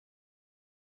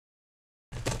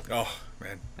Oh,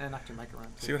 man. And I knocked your mic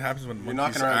around, too. See what happens when You're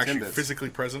monkeys knocking are around actually Timbits. physically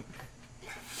present?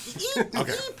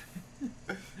 Okay.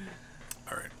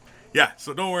 All right. Yeah,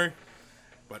 so don't worry.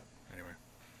 But anyway.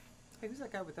 Hey, who's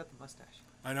that guy without the mustache?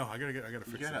 I know. I gotta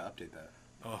fix You gotta that. update that.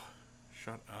 Oh,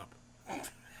 shut up.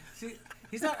 See,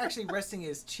 he's not actually resting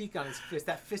his cheek on his fist.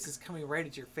 That fist is coming right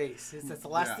at your face. That's the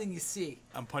last thing you see.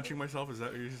 I'm punching myself? Is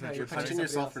that what you're saying? you're Punching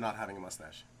yourself for not having a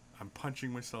mustache. I'm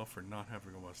punching myself for not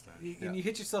having a mustache. And you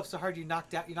hit yourself so hard you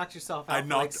knocked yourself out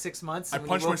for like 6 months. I And punched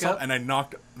when you woke myself up, and I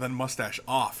knocked the mustache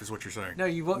off, is what you're saying. No,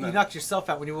 you knocked yourself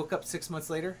out when you woke up 6 months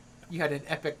later. You had an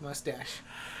epic mustache.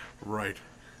 Right.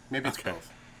 Maybe it's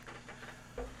both.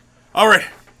 All right.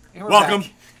 And we're Welcome.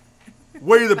 back.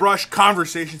 Way to the Brush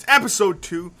Conversations, episode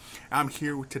 2. I'm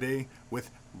here today with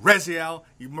Reziel.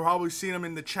 You've probably seen him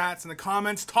in the chats and the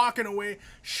comments, talking away,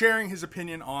 sharing his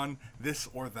opinion on this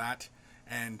or that,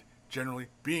 and generally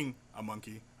being a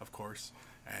monkey, of course.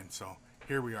 And so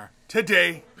here we are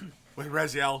today with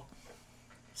Reziel.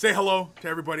 Say hello to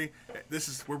everybody. This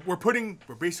is we're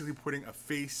basically putting a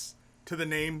face to the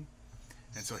name,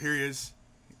 and so here he is.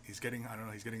 He's getting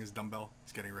he's getting his dumbbell.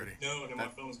 He's getting ready. No, my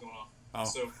phone was going off. Oh.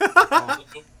 So,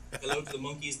 hello to the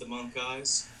monkeys, the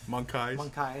monkeyes. Monkeyes.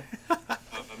 Monkey.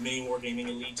 A main wargaming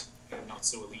elite and not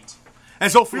so elite. And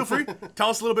so feel free, tell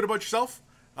us a little bit about yourself.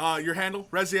 Your handle,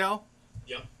 Reziel.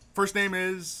 Yep. First name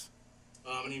is?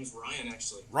 My name's Ryan,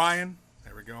 actually. Ryan.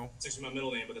 There we go. It's actually my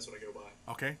middle name, but that's what I go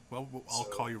by. Okay. Well, I'll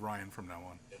call you Ryan from now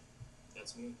on. Yeah,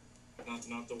 that's me. Not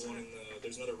the one in the...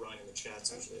 There's another Ryan in the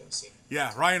chats, usually, I've seen.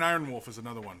 Yeah, Ryan Ironwolf is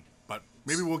another one. But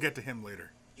maybe we'll get to him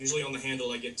later. Usually on the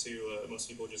handle I get to, most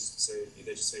people just say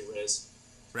Rez.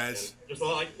 Rez. And,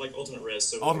 well, like Ultimate Rez.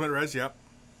 So Ultimate Rez, yep.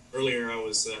 earlier I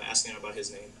was asking him about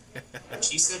his name, which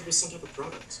he said was some type of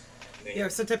product name. Yeah,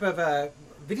 some type of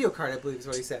video card, I believe is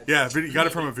what he said. Yeah, you got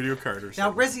it from a video card or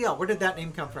Now, something. Reziel, where did that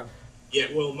name come from? Yeah,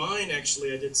 well, mine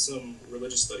actually, I did some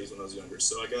religious studies when I was younger,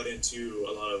 so I got into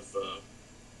a lot of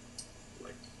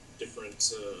like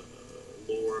different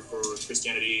lore for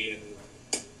Christianity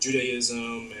and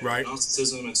Judaism and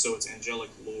Gnosticism, and so it's angelic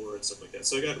lore and stuff like that.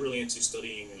 So I got really into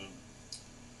studying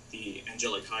the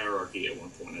angelic hierarchy at one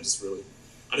point.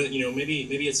 I don't,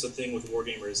 maybe it's the thing with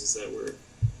wargamers is that we're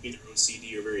either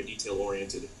OCD or very detail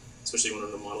oriented, especially when we're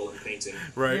in the model and painting.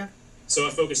 Right. Yeah. So I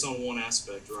focused on one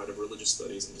aspect, right, of religious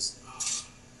studies, and just.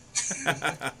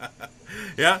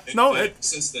 Yeah.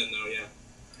 Since then, though, yeah,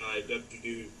 I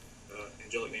do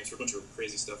angelic names for a bunch of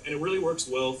crazy stuff, and it really works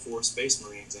well for Space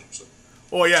Marines, actually.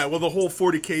 Oh yeah. Well, the whole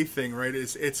 40K thing, right?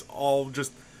 It's all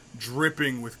just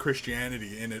dripping with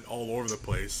Christianity in it all over the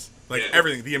place. Like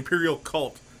everything. The Imperial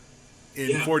cult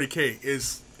in 40K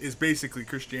is basically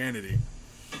Christianity.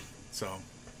 So.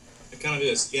 It kind of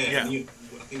is. Yeah. Yeah. And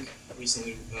I think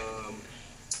recently.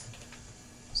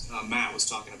 Matt was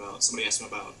talking about, somebody asked him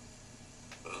about,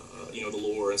 the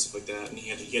lore and stuff like that, and he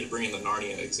had to bring in the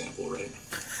Narnia example, right?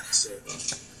 So,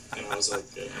 and I was like,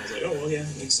 oh, well, yeah,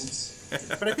 it makes sense.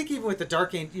 But I think even with the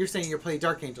Dark Angel, you're saying you're playing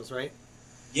Dark Angels, right?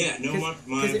 Yeah, no,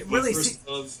 my really first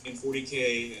love in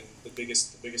 40K, and the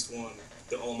biggest one,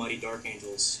 the Almighty Dark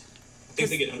Angels, I think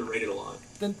they get underrated a lot.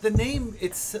 The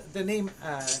name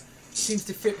seems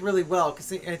to fit really well,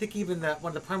 because I think even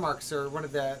one of the Primarchs or one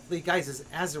of the lead guys is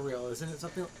Azrael, isn't it?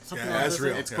 Something like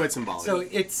Azrael. It's quite symbolic. So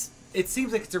it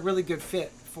seems like it's a really good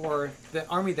fit for the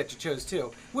army that you chose too.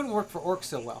 It wouldn't work for orcs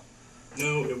so well.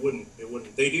 No, it wouldn't.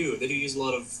 They do use a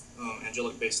lot of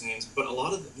angelic based names, but a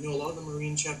lot of the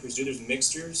Marine chapters do. There's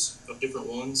mixtures of different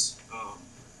ones,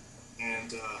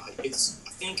 and I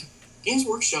think Games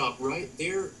Workshop, right?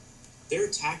 Their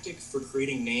tactic for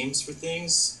creating names for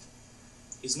things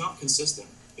is not consistent,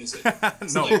 is it?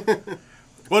 No.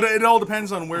 Well, it all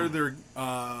depends on where they're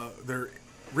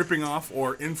ripping off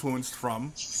or influenced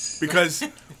from, because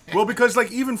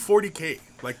like even 40K,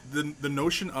 like the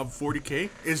notion of 40K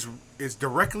is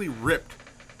directly ripped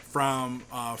from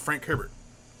Frank Herbert,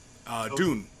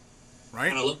 Dune, right?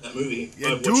 And I love that movie.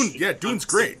 Yeah, Dune. Yeah, Dune's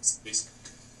great.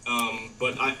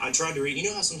 But I tried to read. You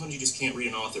know how sometimes you just can't read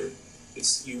an author.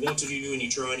 You want to do, and you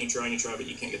try, but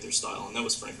you can't get their style. And that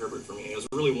was Frank Herbert for me. I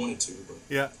really wanted to, but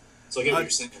yeah. So I get what you're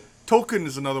saying. Tolkien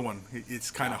is another one. It's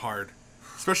kind of hard,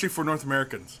 especially for North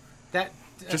Americans.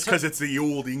 Just because it's the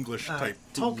old English type.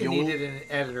 Tolkien needed an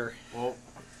editor. Well,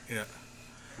 yeah.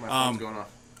 my phone's going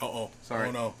off. Sorry.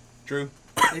 Oh no, Drew.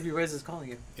 Maybe Rez is calling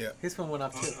you. Yeah. His phone went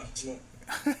off too.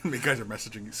 You guys are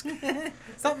messaging you.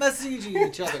 Stop messaging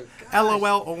each other.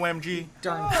 LOL, OMG.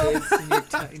 Darn kids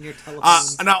in your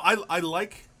telephones. Now I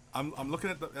like. I'm looking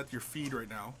at your feed right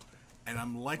now, and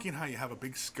I'm liking how you have a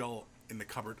big skull in the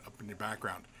cupboard up in your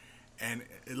background, and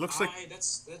it looks like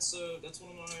that's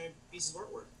one of my pieces of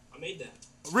artwork. I made that.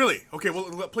 Really? Okay. Well,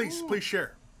 please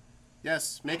share.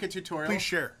 Yes, make a tutorial. Please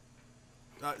share.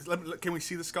 Can we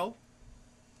see the skull?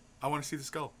 I want to see the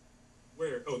skull.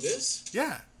 Where? Oh, this?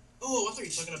 Yeah. Oh, I thought you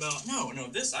were talking about... No,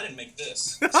 this. I didn't make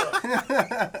this. Sorry.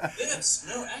 This.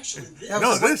 No, actually,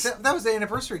 this. That was the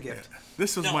anniversary gift. Yeah.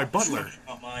 This was my butler.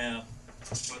 My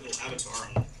little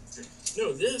avatar.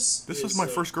 No, this. This was my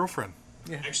first girlfriend.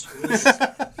 Yeah. Actually, really,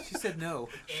 She said no.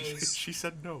 She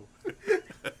said no.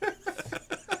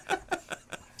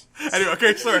 Anyway,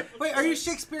 okay, sorry. Wait, are you a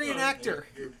Shakespearean actor?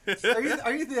 Are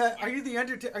you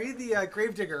the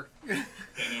gravedigger? Yeah,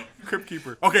 no. Crypt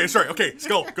keeper. Okay, sorry. Okay,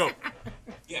 skull, go.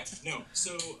 Yeah, no.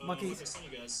 So, Monkeys. like I was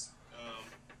telling you guys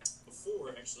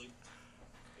before, actually,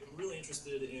 I'm really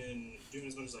interested in doing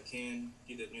as much as I can,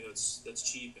 that's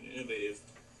cheap and innovative,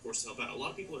 of course, to help out. A lot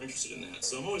of people are interested in that,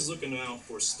 so I'm always looking out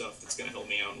for stuff that's going to help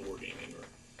me out in wargaming or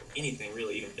anything,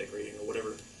 really, even decorating or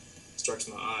whatever strikes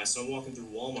my eye. So I'm walking through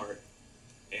Walmart,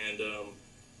 and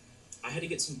I had to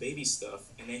get some baby stuff,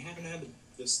 and they haven't had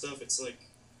the stuff. It's like,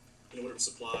 whatever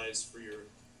supplies for your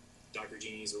diaper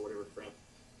genies or whatever crap.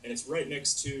 And it's right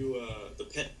next to the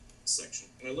pet section.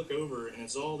 And I look over, and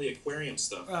it's all the aquarium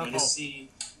stuff. And I just see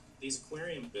these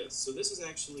aquarium bits. So this is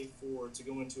actually to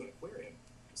go into an aquarium.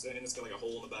 And it's got like a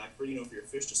hole in the back for, for your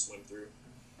fish to swim through.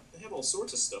 They have all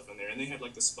sorts of stuff in there. And they have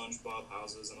like the SpongeBob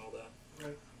houses and all that.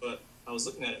 Right. But I was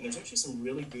looking at it, and there's actually some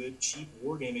really good, cheap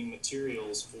wargaming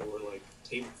materials for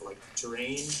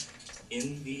terrain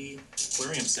in the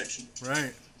aquarium section.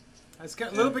 Right. I was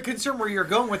a little bit concerned where you're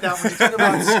going with that when you're talking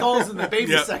about skulls in the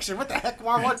baby section. What the heck,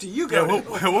 Walmart do you go to?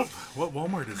 What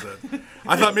Walmart is that?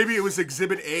 I thought maybe it was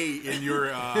Exhibit A in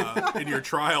your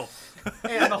trial.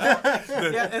 And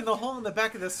the hole in the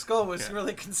back of the skull was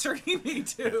really concerning me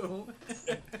too.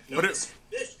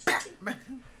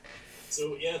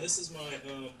 So yeah, this is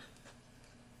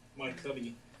my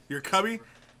cubby. Your cubby?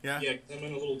 Yeah. Yeah, I'm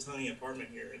in a little tiny apartment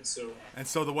here, and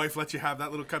so the wife let you have that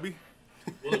little cubby?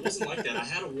 Well, it wasn't like that. I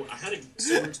had a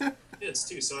storage kids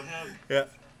too, so I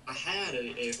had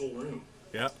a whole room.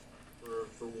 Yeah.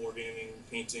 For wargaming,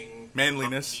 painting,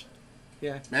 manliness.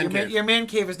 Yeah. Your man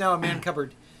cave is now a man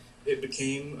cupboard. It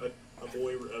became a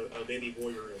baby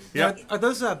boy room. Yeah. Are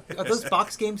those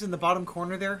box games in the bottom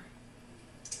corner there?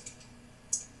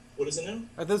 What is it now?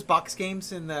 Are those box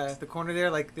games in the corner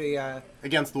there, like the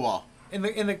against the wall in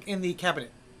the cabinet?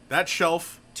 That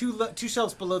shelf. Two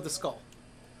shelves below the skull.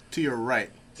 To your right.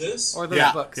 This? Or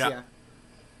those books, yeah.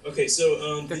 Okay,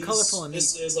 so they're colorful and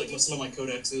this is like some of my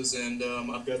codexes, and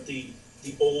I've got the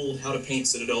old How to Paint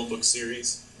Citadel book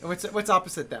series. And what's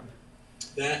opposite them?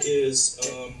 That is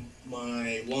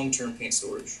my long-term paint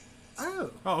storage.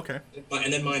 Oh, okay.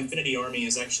 And then my Infinity Army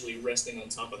is actually resting on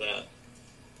top of that.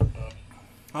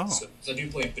 So I do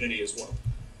play Infinity as well.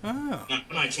 Oh.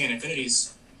 I can.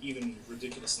 Infinity's even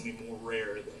ridiculously more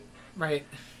rare than... Right.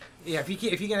 Yeah, if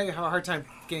you have a hard time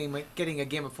getting a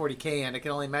game of 40K in, I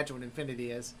can only imagine what Infinity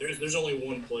is. There's only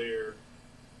one player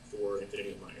for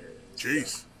Infinity in my area.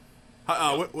 Jeez.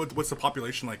 What's the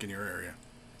population like in your area?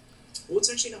 Well, it's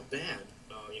actually not bad,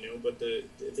 but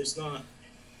there's not...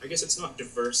 I guess it's not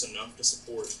diverse enough to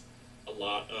support a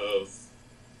lot of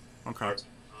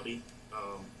hobby.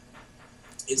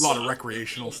 It's a lot of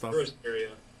recreational stuff. Area,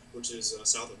 which is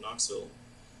south of Knoxville,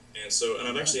 and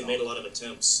I've actually made a lot of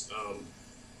attempts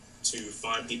to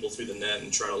find people through the net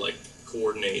and try to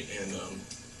coordinate and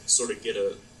sort of get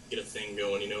a thing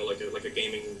going. Like a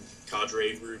gaming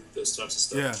cadre group, those types of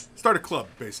stuff. Yeah, start a club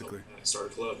basically. Start a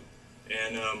club,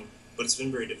 and but it's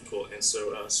been very difficult, and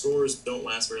so stores don't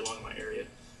last very long in my area,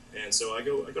 and so I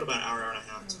go about an hour and a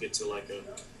half to get to a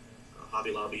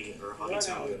Hobby Lobby or a Hobby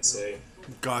Town, let's say.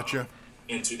 Gotcha.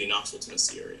 Into the Knoxville,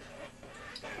 Tennessee area.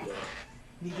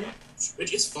 And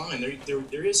it's fine.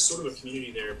 There is sort of a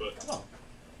community there, but a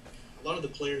lot of the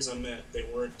players I met, they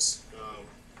weren't,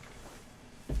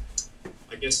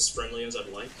 I guess, as friendly as I'd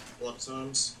like a lot of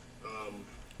times.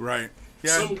 Right.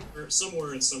 Yeah. Some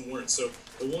were and some weren't. So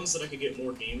the ones that I could get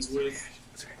more games with,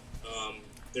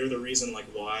 they're the reason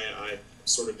why I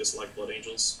sort of dislike Blood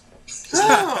Angels.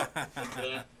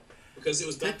 Because it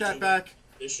was Take that back.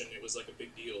 It was a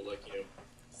big deal,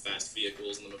 fast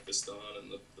vehicles and the Mephiston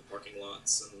and the parking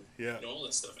lots and all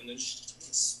that stuff, and then just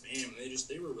spam.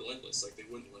 They were relentless. They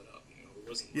wouldn't let up. It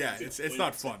wasn't. Yeah, it's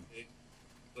not fun.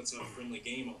 Let's have a friendly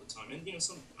game all the time, and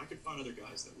I could find other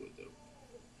guys that would though.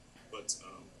 But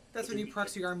that's when you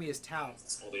proxy your army as Tau.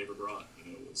 That's all they ever brought.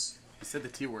 Was. You said the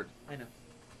T word. I know.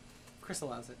 Chris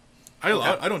allows it. I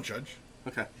don't judge.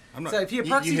 Okay. I'm not. So if you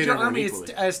proxy your army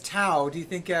as Tau, do you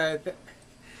think?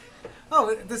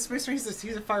 The Space Marine says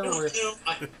he's a fire warrior.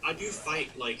 I do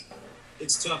fight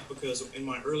it's tough because in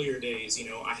my earlier days, you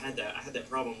know, I had that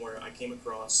problem where I came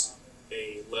across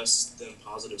a less than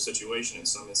positive situation in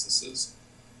some instances,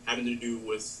 having to do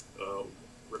with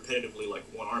repetitively like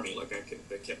one army, like I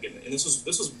kept getting, and this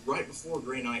was right before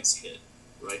Grey Knights hit,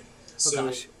 right?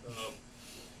 So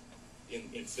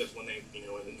in fifth when they, you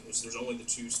know, and there's only the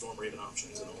 2 Storm Raven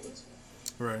options and all this,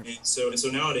 Right. and so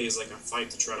nowadays, like I fight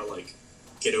to try to like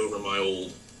get over my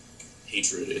old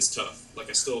hatred. It's tough. Like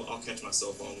I'll catch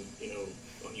myself on, you know,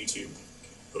 on YouTube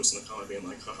posting a comment being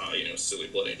like, haha, you know, silly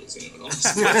Blood Angels, you know, and all this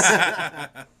stuff.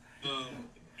 And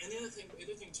the other thing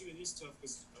too, it is tough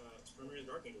because it's primarily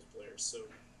Dark Angels players, so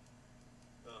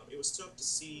it was tough to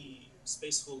see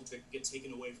Space Hulk get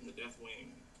taken away from the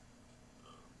Deathwing,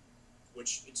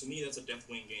 which to me that's a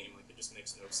Deathwing game. Like it just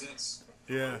makes no sense.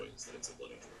 Yeah. Ways that it's a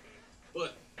Blood Angel game,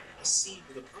 but I see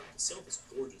the part itself is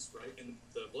gorgeous, right? And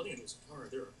the Blood Angels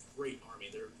they're a great army.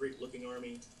 They're a great looking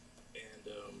army, and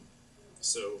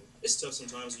so it's tough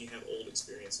sometimes when you have old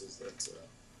experiences that.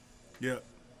 Yeah.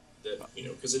 That, you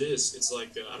know, because it's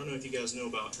like I don't know if you guys know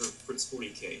about her Fritz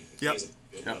 40K. Yep.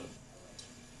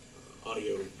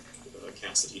 Audio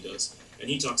cast that he does, and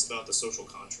he talks about the social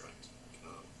contract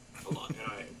a lot, and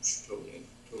I am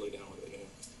totally down with it. You know,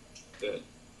 that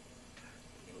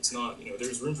you know, it's not, you know,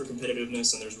 there's room for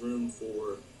competitiveness and there's room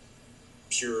for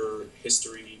pure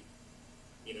history,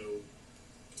 you know,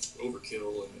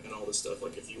 overkill and all this stuff.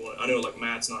 Like if you want, I know like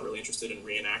Matt's not really interested in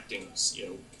reenacting, you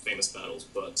know, famous battles,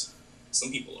 but some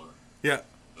people are. Yeah.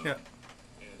 And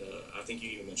I think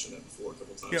you even mentioned that before a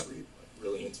couple times. Yeah. Where you're like,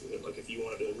 really into it. Like if you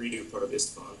wanted to redo part of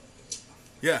Istvan,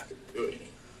 Yeah. do it.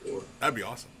 You know? Or That'd be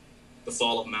awesome. the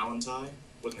fall of Malantai,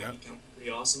 wouldn't that be kind of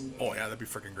pretty awesome? Oh yeah, that'd be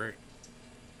freaking great.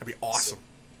 That'd be awesome.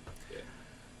 So,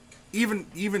 yeah.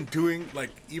 Even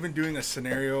doing a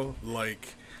scenario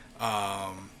like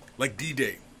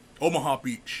D-Day, Omaha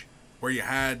Beach, where you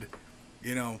had,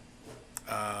 you know,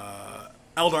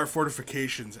 Eldar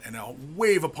fortifications and a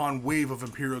wave upon wave of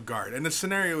Imperial Guard. And the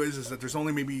scenario is that there's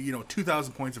only maybe, you know,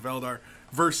 2,000 points of Eldar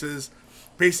versus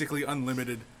basically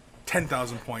unlimited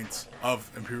 10,000 points of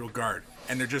Imperial Guard.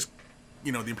 And they're just,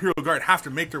 you know, the Imperial Guard have to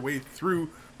make their way through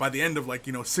by the end of, like,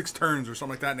 you know, 6 turns or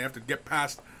something like that, and they have to get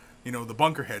past, you know, the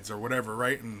bunker heads or whatever,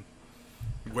 right? And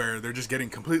where they're just getting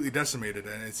completely decimated,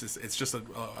 and it's just a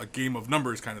game of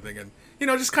numbers kind of thing. And, you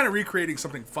know, just kind of recreating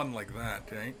something fun like that,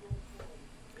 right?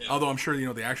 Yeah. Although I'm sure, you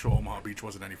know, the actual Omaha Beach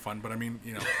wasn't any fun, but I mean,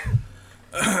 you know,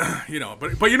 you know,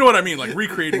 but you know what I mean, like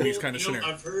recreating these kind of You know,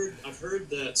 scenarios. I've heard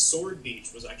that Sword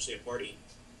Beach was actually a party.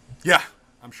 Yeah,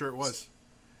 I'm sure it was.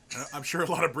 I'm sure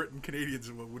a lot of Britain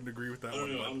Canadians wouldn't agree with that I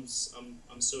don't one. know. But...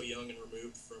 I'm so young and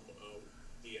removed from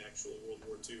the actual World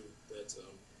War II that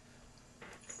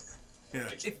yeah.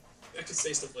 I could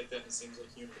say stuff like that and it seems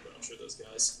like humor, but I'm sure those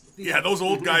guys. Yeah, those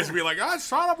old guys would be like, "Ah,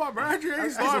 son of a magic, I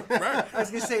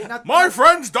was gonna say, my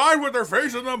friends died with their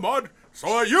face in the mud so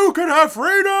that you could have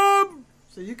freedom."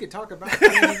 So you could talk about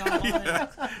painting online. Yeah,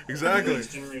 exactly.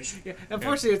 Next generation. Yeah,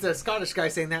 unfortunately, it's a Scottish guy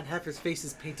saying that. Half his face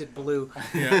is painted blue.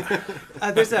 Yeah.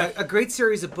 There's a great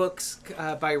series of books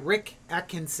by Rick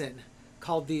Atkinson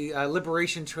called the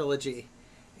Liberation Trilogy,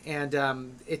 and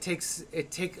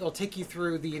it'll take you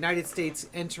through the United States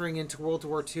entering into World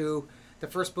War II. The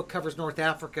first book covers North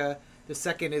Africa. The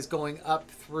second is going up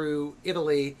through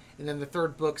Italy, and then the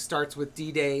third book starts with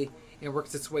D-Day and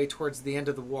works its way towards the end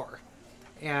of the war.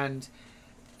 And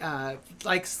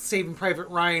like Saving Private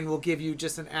Ryan will give you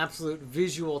just an absolute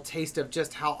visual taste of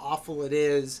just how awful it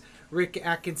is. Rick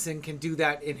Atkinson can do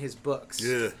that in his books.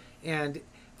 Yeah. And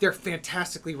they're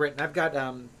fantastically written. I've got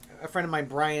a friend of mine,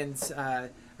 Brian's a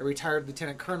retired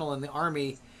lieutenant colonel in the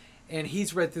Army, and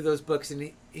he's read through those books,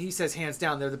 and he says hands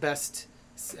down they're the best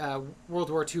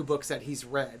World War II books that he's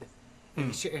read.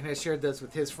 And and has shared those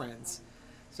with his friends.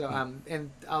 So,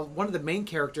 one of the main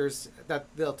characters that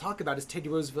they'll talk about is Teddy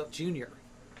Roosevelt Jr.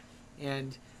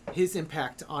 and his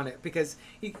impact on it, because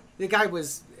he died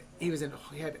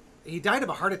of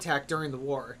a heart attack during the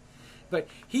war, but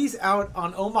he's out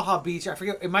on Omaha Beach. I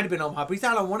forget, it might have been Omaha, but he's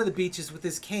out on one of the beaches with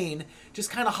his cane,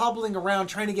 just kind of hobbling around,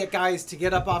 trying to get guys to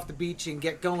get up off the beach and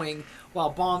get going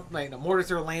while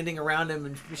mortars are landing around him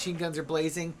and machine guns are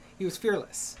blazing. He was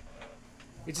fearless.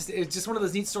 It's just one of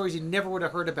those neat stories you never would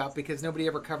have heard about because nobody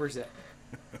ever covers it.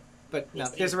 But no,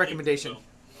 there's a recommendation.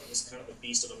 He's kind of a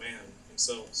beast of a man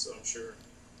himself, so I'm sure.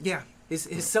 Yeah,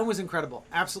 his son was incredible,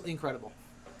 absolutely incredible.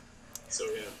 So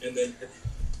yeah, and then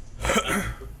I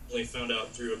only found out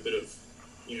through a bit of,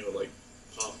 you know, like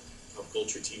pop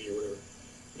culture TV or whatever,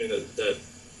 I mean, that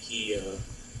he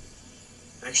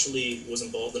actually was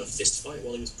involved in a fist fight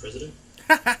while he was president.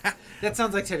 That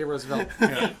sounds like Teddy Roosevelt.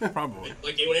 Yeah, probably.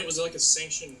 Like when it was like a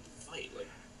sanctioned fight, like,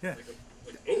 Yeah.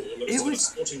 like oh, it was a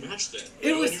sporting match then.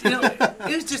 It was, and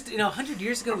it was just, 100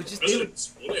 years ago, it was just, President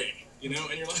Sway, and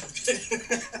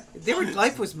you're like,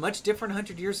 life was much different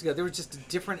 100 years ago. There was just a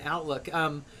different outlook.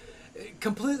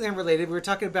 Completely unrelated, we were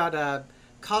talking about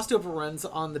cost overruns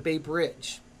on the Bay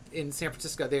Bridge in San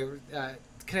Francisco. They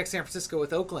connect San Francisco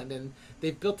with Oakland, and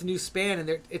they've built a new span, and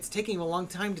it's taking a long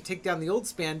time to take down the old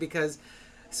span because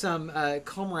some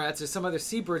comrades or some other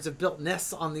seabirds have built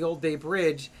nests on the old Bay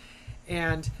Bridge,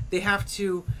 and they have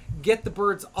to get the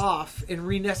birds off and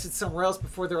re-nest it somewhere else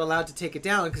before they're allowed to take it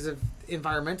down because of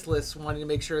environmentalists wanting to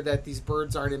make sure that these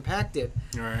birds aren't impacted.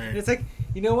 Right. And it's like,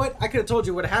 you know what? I could have told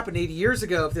you what happened 80 years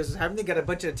ago if this was happening. They got a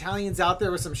bunch of Italians out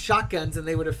there with some shotguns, and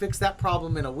they would have fixed that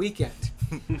problem in a weekend.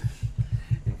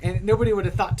 And nobody would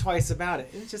have thought twice about it.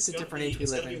 It's just a different age we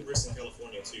live in. It's got to be worse in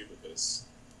California, too, because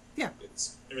Yeah.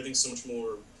 everything's so much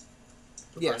more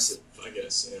progressive, I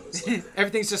guess. It's like,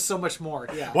 Everything's just so much more.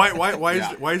 Yeah.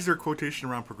 Why is there a quotation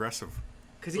around progressive?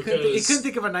 Because he couldn't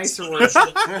think of a nicer word.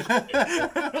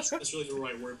 that's really the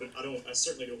right word, but I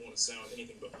certainly don't want to sound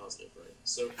anything but positive, right?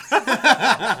 So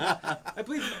I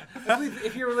believe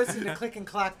if you were listening to Click and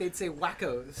Clack, they'd say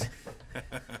wackos.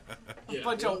 A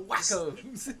bunch of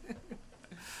wackos.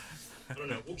 I don't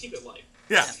know. We'll keep it light.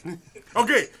 Yeah.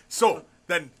 Okay. So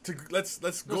then let's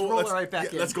go. roll it right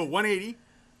back in. Let's go 180.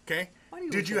 Okay. Why do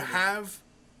you Did you look at me? have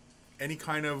any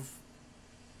kind of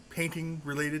painting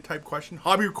related type question,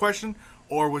 hobby question,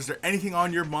 or was there anything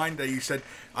on your mind that you said,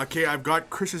 okay, I've got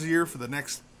Chris's ear for the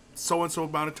next so and so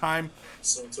amount of time?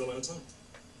 So amount of time.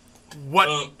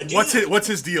 What's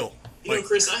his deal? You know,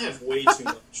 Chris, I have way too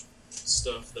much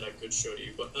stuff that I could show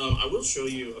you, but I will show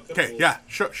you a couple. Okay. Yeah.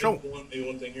 Show. Maybe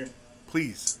one thing here.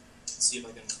 Please. Let's see if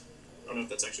I can. I don't know if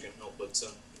that's actually gonna help, but so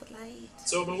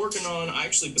I've been working on.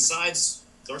 Besides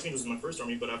Dark Angels was my first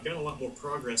army, but I've got a lot more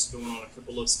progress going on a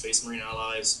couple of Space Marine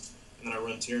allies, and then I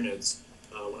run Tyranids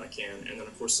when I can, and then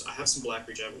of course I have some Black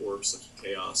Reach, I have Orcs, like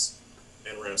Chaos,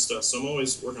 and random stuff. So I'm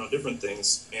always working on different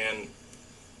things, and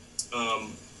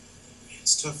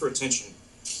it's tough for attention.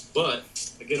 But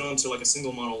I get on to like a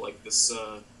single model like this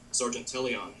Sergeant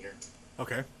Teleon here.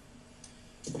 Okay.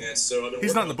 And so I've been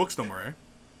He's not in the on- books no more, eh?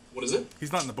 What is it?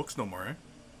 He's not in the books no more, eh?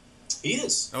 He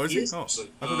is. Oh, is he? Oh, actually.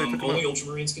 I thought they took him only out.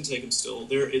 Ultramarines can take him still.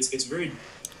 It's very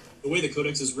the way the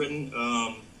Codex is written.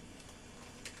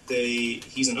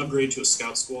 He's an upgrade to a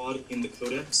Scout Squad in the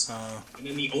Codex, and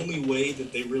then the only way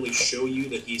that they really show you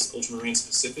that he's Ultramarine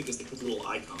specific is they put the little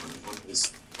icon on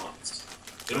his box.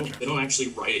 They don't actually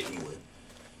write it anywhere.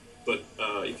 But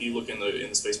if you look in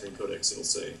the Space Marine Codex, it'll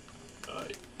say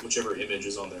whichever image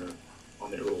is on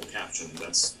their little caption.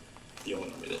 That's the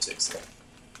only army that takes that.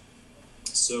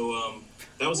 So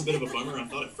that was a bit of a bummer. I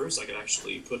thought at first I could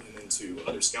actually put him into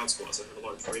other Scout Squads. I have a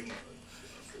large Raven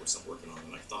force I'm working on,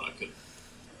 and I thought I could,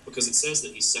 because it says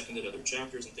that he's seconded other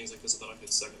chapters and things like this. I thought I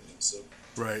could second him. So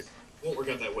Right. it won't work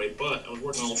out that way. But I was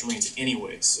working on Ultramarines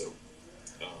anyway, so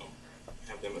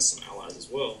have them as some allies as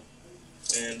well.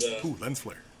 And Ooh, lens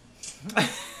flare.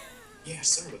 yeah,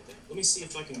 sorry about that. Let me see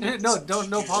if I can. No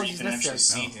apologies you can actually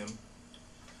necessary. see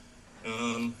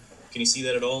him. Can you see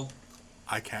that at all?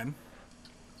 I can.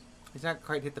 He's not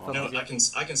quite hit the No, focus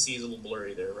yet. I can see he's a little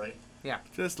blurry there, right? Yeah.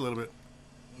 Just a little bit.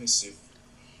 Let me see.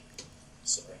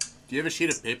 Sorry. Do you have a sheet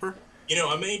of paper? You know,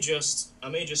 I may just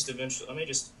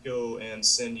go and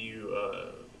send you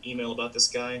email about this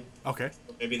guy. Okay.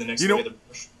 Maybe the next You know- day of the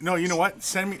brush. No, you know what?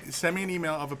 Send me an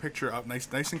email of a picture of nice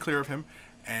and clear of him,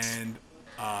 and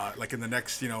like in the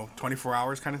next 24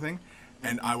 hours kind of thing,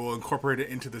 and I will incorporate it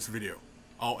into this video.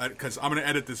 Because I'm gonna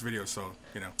edit this video, so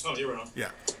Oh, you're right on. Yeah.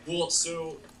 Well,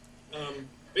 so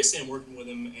basically, I'm working with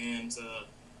him, and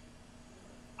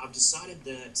I've decided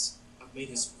that I've made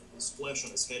his flesh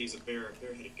on his head. He's a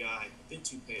bare-headed guy, a bit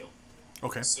too pale.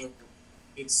 Okay. So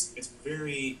it's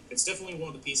definitely one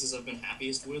of the pieces I've been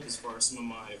happiest with as far as some of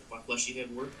my fleshy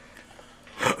head work.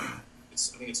 I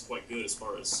think it's quite good as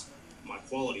far as my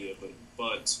quality of it,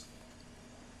 but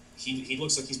he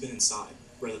looks like he's been inside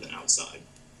rather than outside.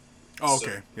 Oh, So-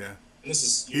 okay. Yeah. And this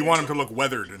is You want him to look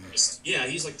weathered, and yeah,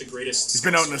 he's like the greatest. he's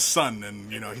been out in the sun,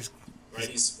 and he's right.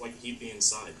 He's like he'd be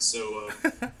inside, so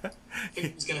I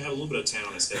think he's gonna have a little bit of tan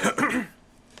on his head.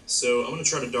 So I'm gonna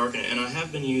try to darken it, and I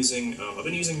have been using I've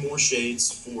been using more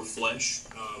shades for flesh,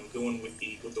 going with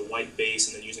the white base,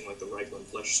 and then using like the Reichland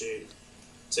flesh shade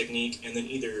technique, and then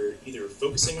either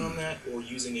focusing on that or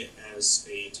using it as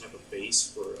a type of base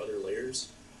for other layers.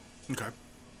 okay.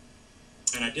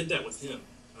 And I did that with him.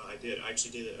 I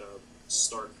actually did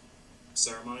Stark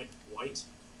Ceramite white.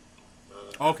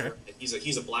 Okay.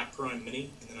 He's a black prime mini,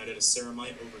 and then I did a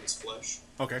Ceramite over his flesh.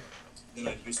 Okay. Then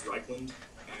I used Reichland,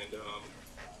 and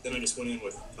then I just went in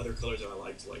with other colors that I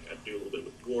liked. Like I do a little bit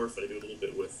with dwarf, I do a little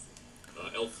bit with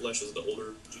elf flesh as the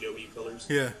older GW colors.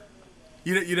 Yeah.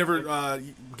 You never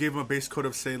gave him a base coat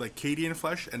of, say, like Cadian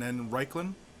flesh and then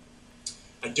Reichland?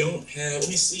 I don't have. Let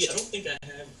me see. I don't think I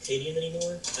have Cadian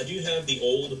anymore. I do have the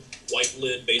old white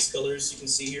lid base colors you can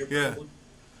see here. Probably.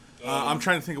 Yeah. I'm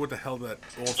trying to think of what the hell that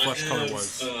old flesh color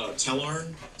was.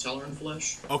 Tallarn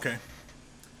flesh. Okay.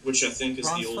 Which I think is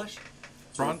Bronze the old flesh?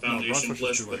 foundation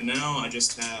flesh. flesh. But now I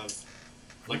just have,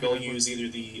 like, I'll use either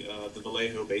the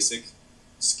Vallejo basic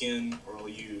skin, or I'll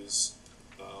use,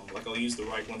 I'll use the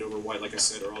Reichland over white, like I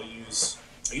said, or I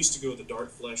used to go with the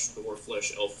dark flesh, dwarf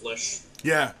flesh, elf flesh.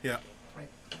 Yeah. Right.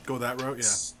 Go that route, yeah.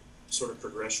 Sort of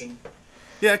progression.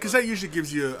 Yeah, because that usually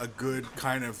gives you a good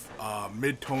kind of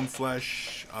mid-tone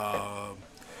flesh.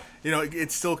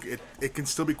 It can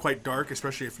still be quite dark,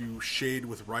 especially if you shade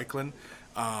with Reichland.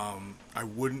 I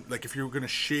wouldn't, like, if you were going to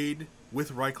shade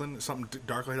with Reichland, something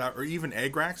dark like that, or even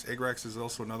Agrax. Agrax is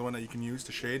also another one that you can use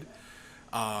to shade.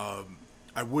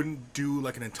 I wouldn't do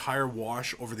like an entire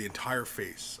wash over the entire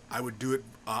face. I would do it,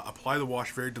 apply the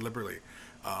wash very deliberately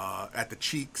at the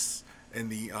cheeks and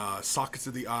the sockets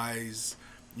of the eyes,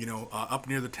 up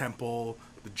near the temple,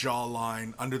 the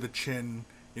jawline, under the chin,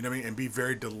 you know what I mean? And be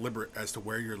very deliberate as to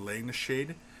where you're laying the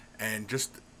shade, and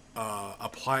just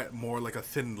apply it more like a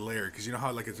thin layer, because you know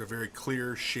how like it's a very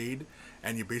clear shade,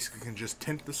 and you basically can just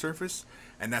tint the surface,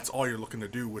 and that's all you're looking to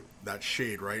do with that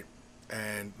shade, right?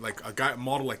 And like a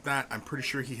model like that, I'm pretty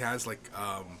sure he has like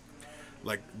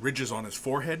ridges on his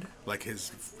forehead, like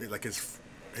his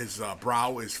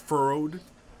brow is furrowed.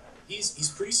 He's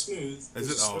pretty smooth. Is it?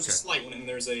 There's Oh, okay. a slight one, and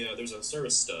there's a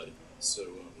service stud. So.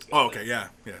 Oh, okay, yeah.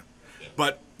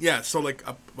 But yeah, so like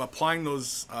applying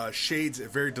those shades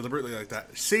very deliberately like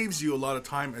that saves you a lot of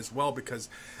time as well, because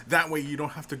that way you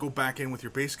don't have to go back in with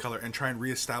your base color and try and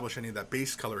reestablish any of that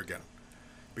base color again.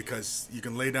 Because you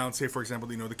can lay down, say for example,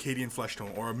 the Cadian flesh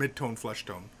tone or a mid-tone flesh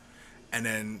tone, and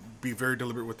then be very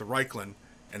deliberate with the Reichland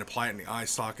and apply it in the eye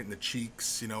socket, in the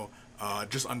cheeks,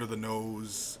 just under the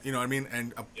nose, you know what I mean,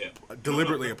 and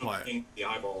deliberately apply it. The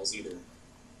eyeballs either,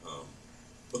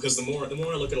 because the more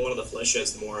I look at a lot of the flesh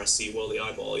heads, the more I see, well, the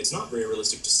eyeball. It's not very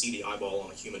realistic to see the eyeball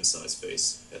on a human-sized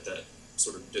face at that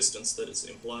sort of distance that is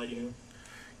implied,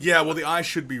 Yeah, well, the eye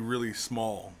should be really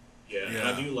small. Yeah, and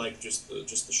I do like just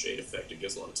the shade effect it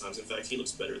gives a lot of times. In fact, he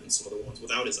looks better than some of the ones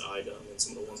without his eye done than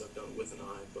some of the ones I've done with an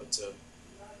eye. But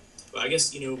I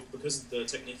guess, because of the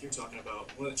technique you're talking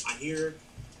about, I hear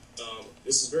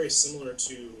this is very similar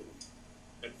to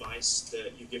advice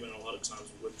that you've given a lot of times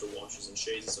with the washes and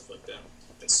shades and stuff like that.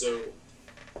 And so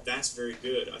that's very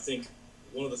good. I think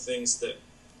one of the things that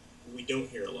we don't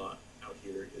hear a lot out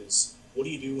here is, what do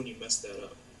you do when you mess that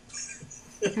up?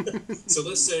 So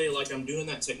let's say, like, I'm doing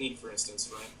that technique, for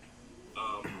instance, right,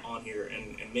 on here,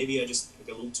 and maybe I just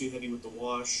got a little too heavy with the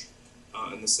wash,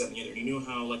 and this, that, and the other. You know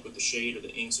how, like, with the shade or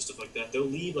the inks or stuff like that, they'll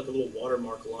leave, like, a little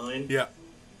watermark line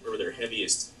where they're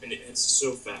heaviest, and it's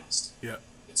so fast. Yeah.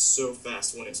 It's so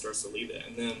fast when it starts to leave that,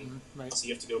 and then so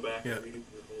you have to go back and redo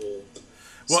your whole...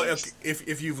 Well,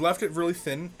 if you've left it really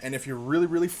thin, and if you're really,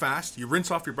 really fast, you rinse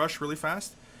off your brush really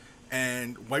fast,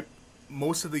 and wipe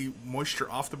most of the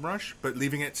moisture off the brush, but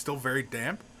leaving it still very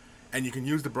damp, and you can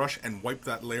use the brush and wipe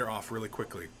that layer off really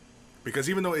quickly, because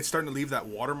even though it's starting to leave that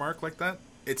watermark like that,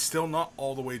 it's still not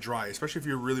all the way dry, especially if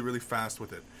you're really, really fast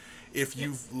with it. If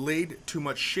you've laid too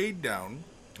much shade down,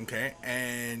 okay,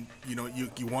 and you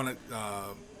want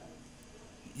to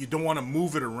you don't want to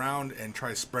move it around and try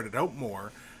to spread it out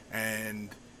more, and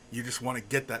you just want to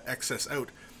get that excess out,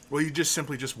 well, you just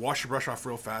simply wash your brush off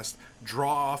real fast,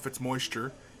 draw off its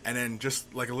moisture, and then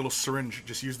just like a little syringe,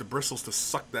 just use the bristles to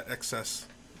suck that excess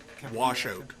wash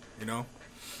out,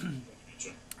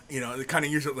 They kind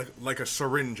of use it like a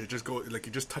syringe. It just go like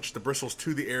you just touch the bristles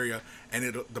to the area,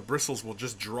 and the bristles will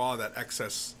just draw that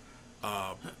excess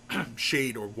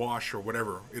shade or wash or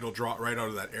whatever. It'll draw it right out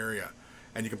of that area,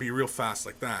 and you can be real fast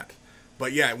like that.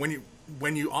 But yeah,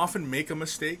 when you often make a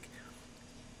mistake,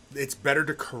 it's better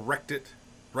to correct it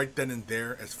right then and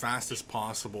there as fast as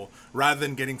possible, rather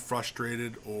than getting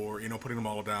frustrated or putting them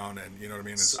all down and you know what I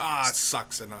mean. It's, it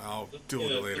sucks, and I'll deal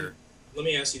with it later. Let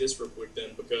me ask you this real quick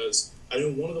then, because I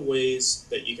know one of the ways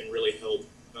that you can really help,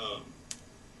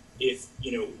 if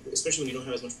especially when you don't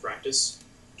have as much practice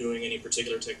doing any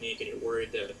particular technique, and you're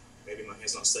worried that maybe my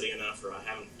hand's not steady enough, or I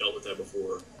haven't dealt with that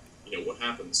before. What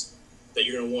happens? That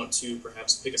you're going to want to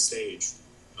perhaps pick a stage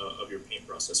of your paint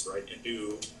process, right, and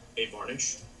do a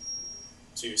varnish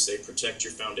to, say, protect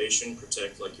your foundation,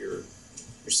 protect like your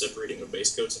separating of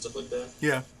base coats and stuff like that.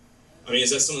 Yeah. I mean,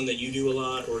 is that something that you do a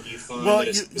lot, or do you find that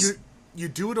it's... you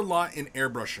do it a lot in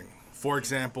airbrushing For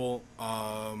example,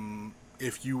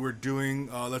 if you were doing,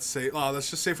 let's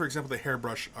just say, for example, the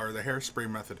hairbrush or the hairspray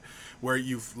method, where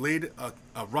you've laid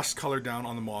a rust color down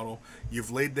on the model,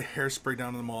 you've laid the hairspray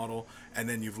down on the model, and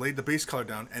then you've laid the base color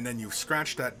down, and then you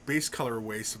scratch that base color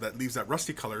away so that leaves that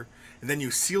rusty color, and then you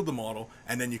seal the model,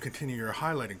 and then you continue your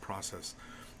highlighting process.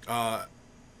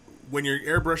 When you're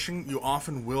airbrushing, you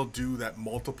often will do that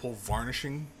multiple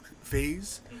varnishing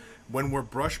phase. When we're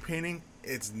brush painting,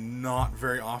 it's not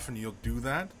very often you'll do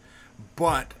that,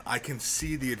 but I can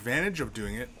see the advantage of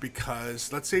doing it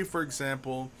because, let's say, for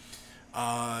example,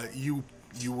 you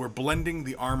were blending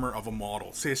the armor of a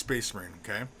model, say a Space Marine,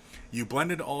 okay? You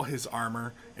blended all his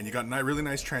armor, and you got really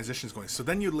nice transitions going. So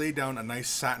then you lay down a nice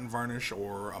satin varnish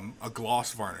or a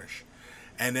gloss varnish,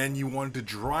 and then you wanted to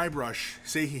dry brush,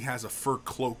 say he has a fur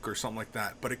cloak or something like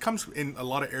that, but it comes in a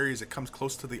lot of areas, it comes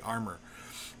close to the armor.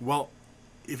 Well,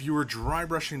 if you were dry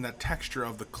brushing that texture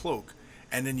of the cloak,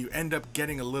 and then you end up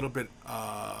getting a little bit,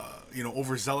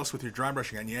 overzealous with your dry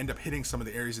brushing, and you end up hitting some of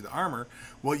the areas of the armor,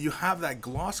 well, you have that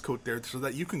gloss coat there so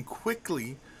that you can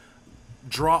quickly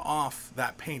draw off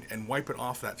that paint and wipe it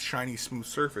off that shiny, smooth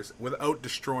surface without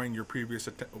destroying your previous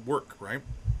work, right?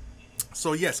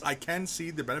 So yes, I can see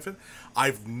the benefit.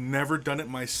 I've never done it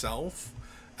myself,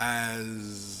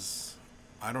 as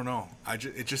I don't know.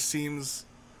 It just seems.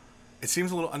 It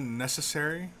seems a little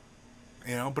unnecessary,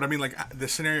 but I mean, like the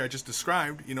scenario I just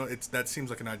described, that seems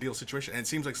like an ideal situation, and it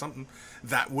seems like something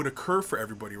that would occur for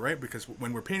everybody, right? Because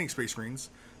when we're painting Space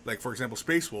Marines, like for example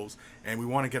Space Wolves, and we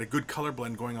want to get a good color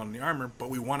blend going on in the armor,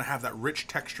 but we want to have that rich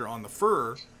texture on the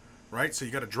fur, right? So you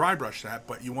got to dry brush that,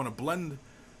 but you want to blend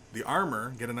the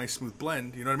armor, get a nice smooth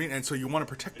blend, you know what I mean? And so you want to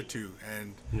protect the two,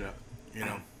 and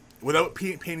without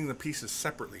painting the pieces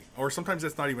separately. Or sometimes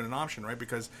that's not even an option, right?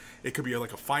 Because it could be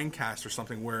like a fine cast or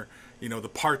something where, the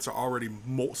parts are already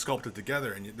sculpted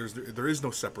together and there is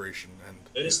no separation. And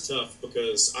it is tough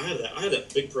because I have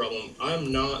that big problem.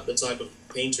 I'm not the type of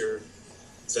painter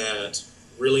that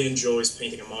really enjoys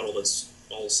painting a model that's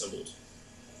all assembled.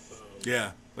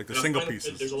 Like the single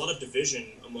pieces. There's a lot of division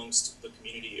amongst the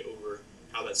community over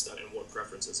how that's done and what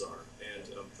preferences are. And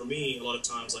for me, a lot of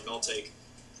times, like you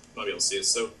might be able to see it.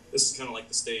 So this is kind of like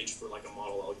the stage for like a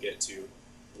model I'll get to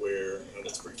where,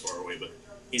 that's pretty far away, but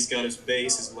he's got his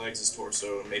base, his legs, his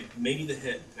torso, and maybe the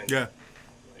head. Yeah.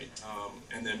 Right?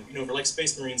 And then, for like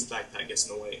Space Marines, the backpack gets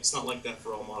in the way. It's not like that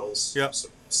for all models. Yeah. So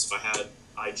if I had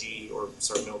IG or,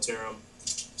 Militarum,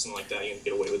 something like that, you can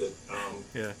get away with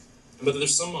it. But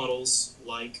there's some models,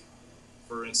 like,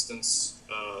 for instance,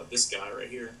 this guy right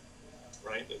here,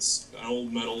 right? It's an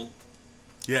old metal.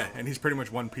 Yeah, and he's pretty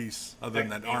much one piece other than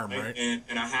that arm, right?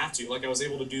 And I have to. Like, I was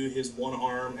able to do his one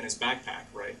arm and his backpack,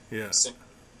 right? Yeah. So,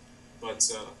 but,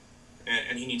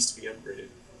 and he needs to be upgraded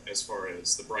as far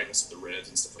as the brightness of the reds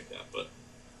and stuff like that. But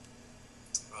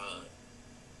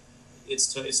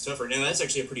it's tougher. Now, that's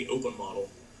actually a pretty open model,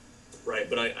 right?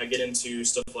 But I get into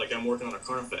stuff like I'm working on a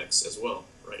Carnifex as well,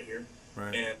 right here.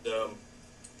 Right. And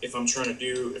if I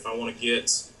want to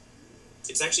get...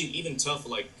 It's actually even tough,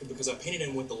 like, because I painted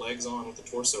him with the legs on, with the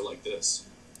torso like this.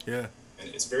 Yeah. And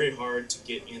it's very hard to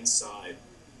get inside.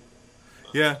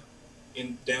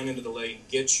 Down into the leg and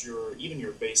get even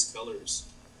your base colors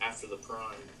after the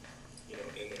prime,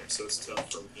 in there. So it's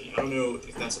tough for me. I don't know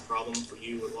if that's a problem for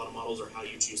you with a lot of models or how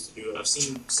you choose to do it. I've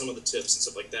seen some of the tips and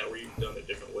stuff like that where you've done it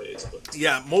different ways. But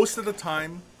yeah, most of the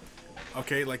time,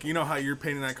 okay, like how you're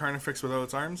painting that Carnifex without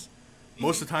its arms?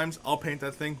 Most of the times, I'll paint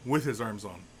that thing with his arms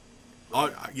on.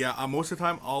 Most of the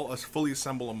time, I'll fully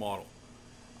assemble a model.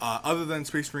 Other than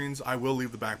Space Marines, I will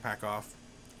leave the backpack off.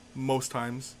 Most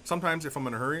times. Sometimes, if I'm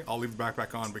in a hurry, I'll leave the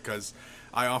backpack on because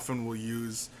I often will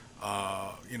use,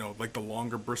 like the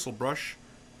longer bristle brush,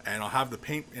 and I'll have the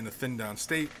paint in a thin down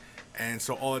state. And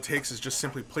so all it takes is just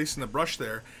simply placing the brush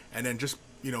there, and then just,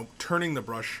 turning the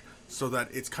brush so that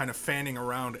it's kind of fanning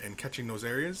around and catching those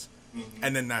areas.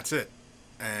 And then that's it.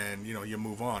 And, you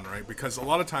move on, right? Because a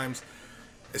lot of times...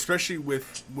 especially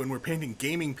when we're painting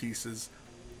gaming pieces,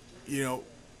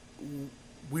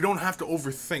 we don't have to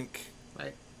overthink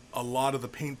a lot of the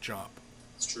paint job.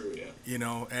 It's true,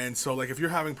 yeah. And so like if you're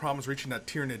having problems reaching that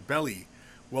Tyranid belly,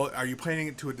 well, are you painting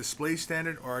it to a display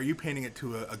standard or are you painting it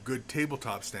to a good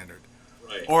tabletop standard?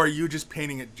 Right. Or are you just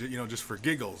painting it, just for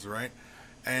giggles, right?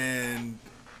 And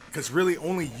because really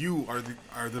only you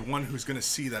are the one who's going to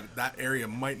see that area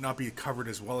might not be covered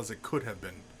as well as it could have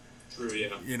been. True,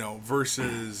 yeah.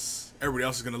 Versus everybody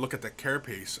else is going to look at that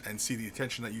carapace and see the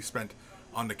attention that you spent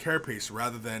on the carapace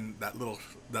rather than that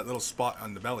little spot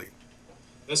on the belly.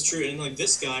 That's true, and like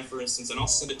this guy, for instance, and I'll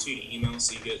send it to you in email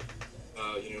so you get,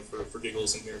 for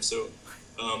giggles in here. So,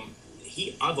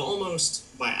 I've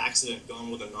almost by accident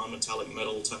gone with a non-metallic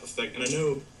metal type effect, and I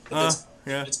know that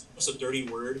it's almost a dirty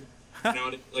word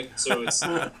now. Like so, it's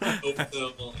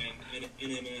OPL and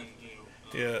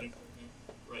NMN,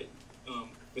 right?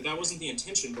 But that wasn't the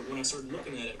intention. But when I started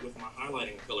looking at it with my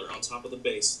highlighting color on top of the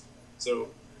base, so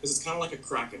because it's kind of like a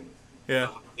Kraken,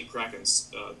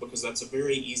 Krakens, because that's a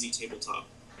very easy tabletop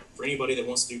for anybody that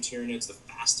wants to do Tyranids the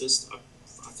fastest.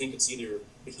 I think it's either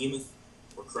Behemoth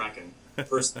or Kraken,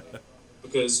 personally,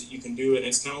 because you can do it. And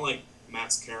it's kind of like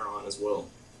Matt's Charon as well.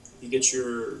 You get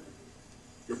your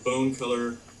bone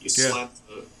color, you slap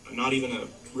not even a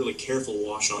really careful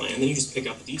wash on it, and then you just pick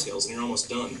out the details, and you're almost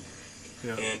done.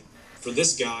 Yeah. And for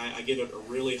this guy, I get a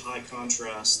really high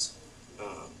contrast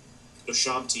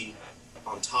Doshabti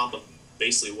on top of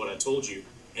basically what I told you.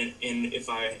 And if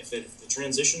the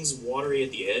transition's watery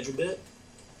at the edge a bit,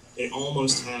 it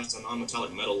almost has a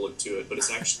non-metallic metal look to it, but it's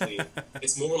actually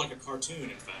it's more like a cartoon.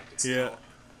 In fact,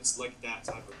 it's like that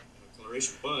type of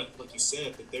coloration. But like you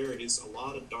said, that there is a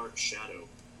lot of dark shadow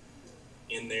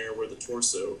in there where the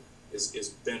torso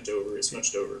is bent over, is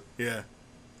hunched over. Yeah,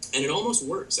 and it almost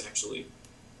works actually.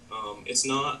 It's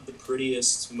not the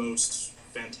prettiest, most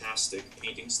fantastic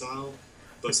painting style,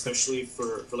 but especially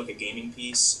for like a gaming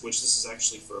piece, which this is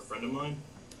actually for a friend of mine,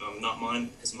 not mine,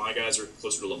 because my guys are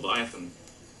closer to Leviathan,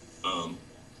 and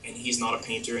he's not a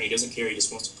painter, and he doesn't care, he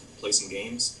just wants to play some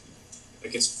games.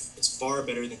 Like, it's far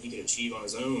better than he could achieve on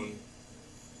his own,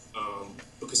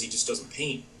 because he just doesn't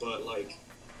paint, but, like,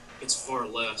 it's far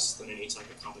less than any type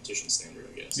of competition standard,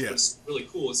 I guess. Yeah. But it's really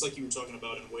cool. It's like you were talking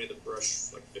about in a way the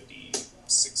brush, like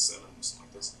 56, 7, something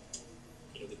like this.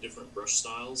 You know, the different brush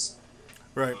styles.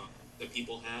 Right. That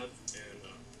people have,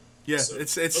 and so,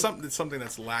 it's something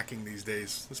that's lacking these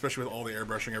days, especially with all the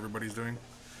airbrushing everybody's doing.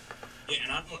 Yeah,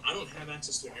 and I don't have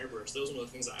access to an airbrush. That was one of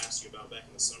the things I asked you about back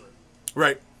in the summer.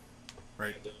 Right.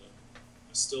 And,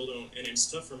 I still don't, and it's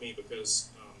tough for me because,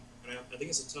 and I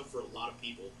think it's tough for a lot of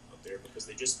people out there because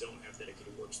they just don't have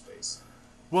dedicated workspace.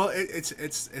 Well,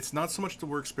 it's not so much the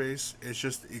workspace. It's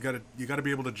just you gotta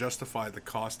be able to justify the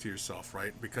cost to yourself,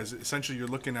 right? Because essentially you're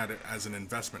looking at it as an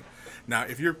investment. Now,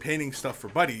 if you're painting stuff for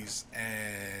buddies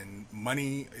and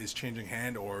money is changing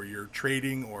hand, or you're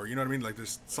trading, or you know what I mean, like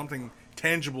there's something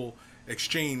tangible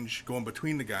exchange going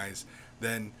between the guys,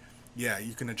 then yeah,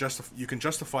 you can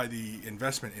justify the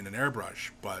investment in an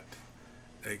airbrush. But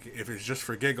like, if it's just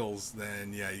for giggles,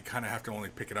 then yeah, you kind of have to only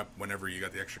pick it up whenever you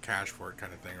got the extra cash for it,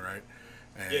 kind of thing, right?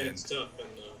 And yeah, it's tough,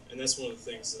 and that's one of the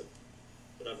things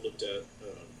that I've looked at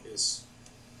is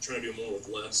trying to do more with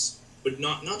less, but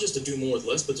not just to do more with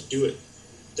less, but to do it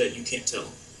that you can't tell,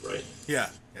 right? Yeah.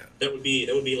 That would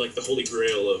be like the holy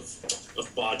grail of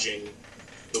bodging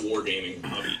the wargaming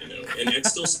hobby, you know, and it's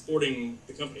still supporting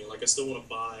the company. Like, I still want to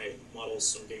buy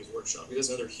models from Games Workshop, because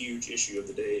another huge issue of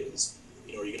the day is,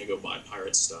 you know, are you going to go buy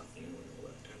pirate stuff, you know, and all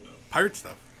that. And, pirate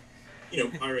stuff? You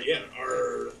know, pirate, yeah,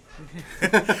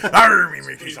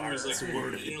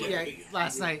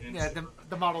 last night,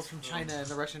 the models from China and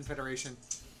the Russian Federation.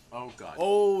 Oh god.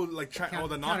 Oh, like the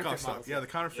knockoff stuff. Models, yeah, the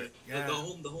counterfeit. Yeah. The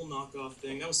whole knockoff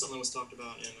thing. That was something that was talked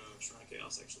about in Shrine of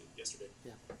Chaos actually yesterday.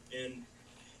 Yeah. And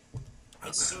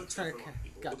it's so tough for a lot of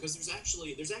people because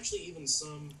there's actually even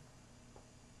some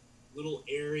little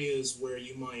areas where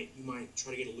you might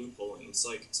try to get a loophole in. It's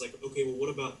like okay, well, what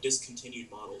about discontinued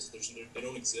models? They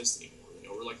don't exist anymore.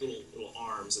 Or like little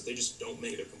arms that they just don't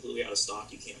make. They're completely out of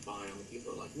stock. You can't buy them. And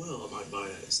people are like, well, I might buy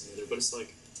that, this and the other. But it's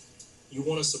like, you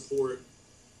want to support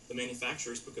the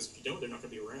manufacturers, because if you don't, they're not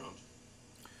going to be around.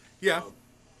 Yeah.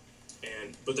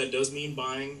 But that does mean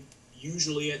buying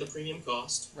usually at the premium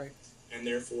cost. Right. And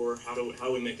therefore, how do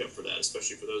we make up for that?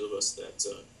 Especially for those of us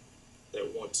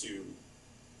that want to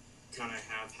kind of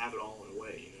have it all in a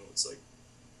way. You know, it's like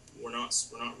we're not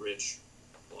rich,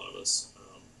 a lot of us.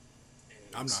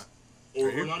 I'm not. Or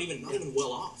we're not even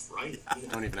well off, right? You know?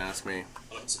 Don't even ask me.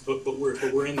 But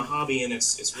we're in the hobby, and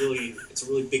it's a really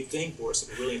big thing for us,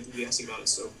 and we're really enthusiastic about it.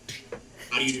 So,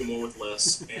 how do you do more with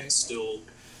less and still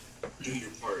do your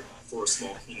part for a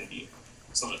small community?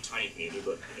 It's not a tiny community,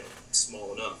 but you know,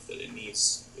 small enough that it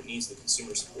needs the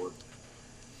consumer support.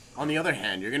 On the other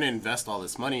hand, you're going to invest all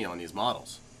this money on these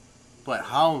models, but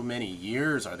how many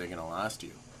years are they going to last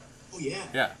you? Oh yeah.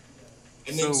 Yeah.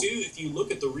 And then, too, if you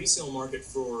look at the resale market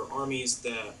for armies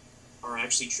that are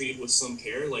actually treated with some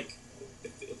care, like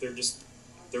if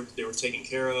they were taken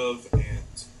care of,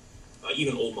 and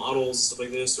even old models, stuff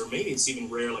like this, or maybe it's even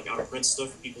rare, like out-of-print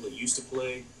stuff for people that used to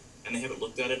play, and they haven't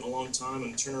looked at it in a long time,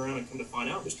 and turn around and come to find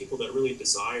out there's people that really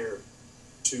desire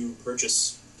to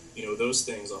purchase, you know, those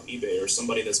things off eBay, or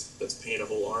somebody that's painted a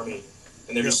whole army,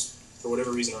 and they're just, for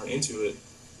whatever reason, aren't into it.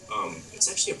 it's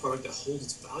actually a product that holds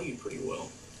its value pretty well.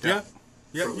 Yeah,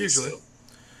 for usually.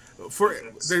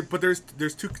 resale. But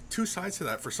there's two sides to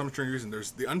that for some strange reason.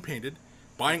 There's the unpainted,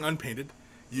 buying unpainted.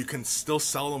 You can still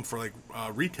sell them for like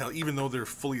retail, even though they're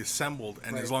fully assembled,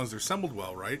 and as long as they're assembled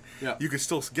well, right? Yeah. You can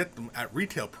still get them at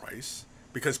retail price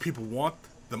because people want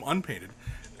them unpainted,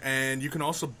 and you can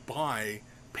also buy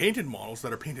painted models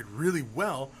that are painted really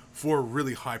well for a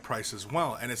really high price as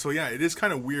well. And so it is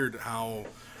kind of weird how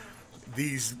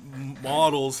these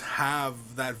models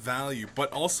have that value,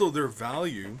 but also their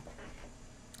value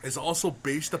is also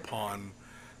based upon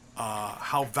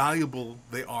how valuable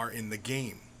they are in the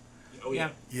game. Oh yeah.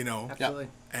 You know, Absolutely.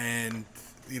 and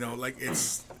like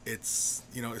it's if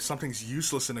something's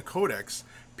useless in a codex,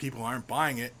 people aren't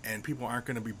buying it, and people aren't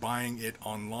going to be buying it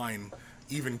online.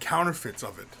 Even counterfeits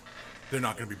of it, they're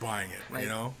not going to be buying it. Right. You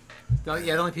know.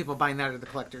 The only people buying that are the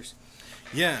collectors.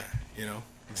 Yeah.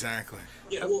 Exactly.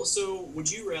 Yeah. Well, so would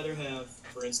you rather have,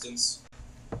 for instance,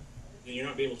 and you're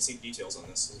not be able to see the details on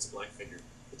this, it's a black figure,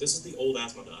 but this is the old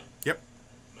Asmodai. Yep.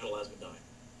 Metal Asmodai.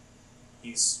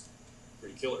 He's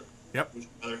pretty killer. Yep. Would you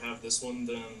rather have this one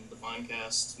than the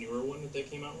Finecast newer one that they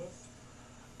came out with?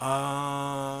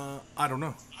 I don't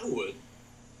know. I would.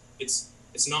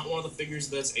 It's not one of the figures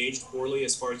that's aged poorly.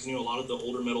 As far as a lot of the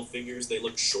older metal figures, they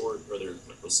look short or they're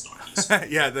like real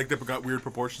stockies. Yeah, like they've got weird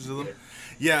proportions to them.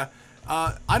 Yeah.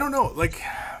 I don't know. Like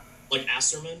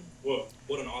Asterman. Whoa,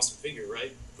 what an awesome figure,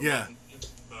 right? Yeah.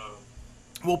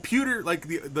 Well, pewter, like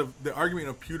the argument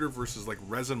of pewter versus like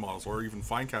resin models or even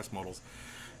fine cast models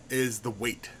is the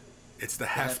weight. It's the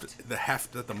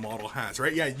heft that the model has,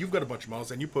 right? Yeah, you've got a bunch of models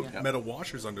and you put metal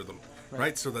washers under them,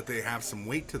 right? So that they have some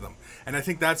weight to them. And I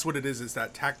think that's what it is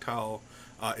that tactile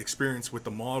experience with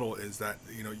the model is that,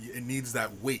 it needs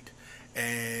that weight.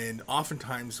 And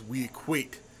oftentimes we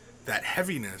equate that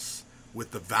heaviness with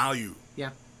the value.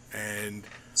 Yeah. And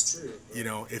it's true.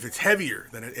 If it's heavier,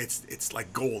 then it's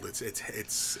like gold.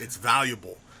 It's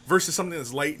valuable. Versus something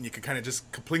that's light and you can kind of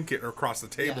just kaplink it across the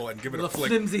table and give it a flick.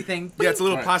 Flimsy thing. Yeah, it's a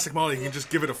little plastic model. You can just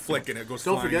give it a flick and it goes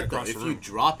Don't flying forget across though, the if room. you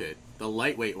drop it, the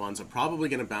lightweight ones are probably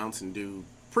going to bounce and do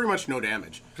pretty much no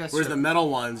damage. That's Whereas true. the metal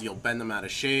ones, you'll bend them out of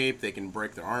shape. They can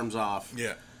break their arms off.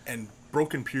 Yeah, and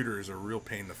broken pewter is a real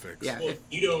pain to fix. Yeah. Well,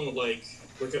 you don't work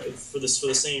for the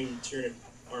same Tyranid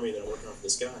army that I'm working on for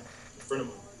this guy, a friend of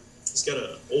mine. He's got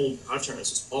an old hive tyrant,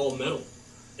 it's all metal,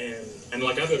 and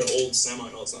like I've got an old semi.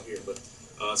 No, it's not here, but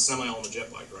semi on a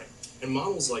jet bike, right? And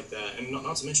models like that, and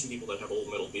not to mention people that have old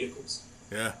metal vehicles.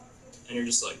 Yeah. And you're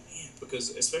just like, man, because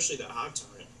especially that hive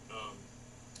tyrant,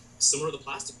 similar to the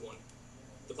plastic one.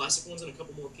 The plastic one's in a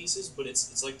couple more pieces, but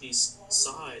it's like these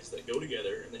sides that go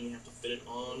together, and then you have to fit it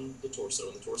on the torso,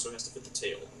 and the torso has to fit the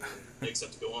tail, and then the legs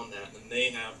have to go on that, and then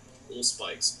they have little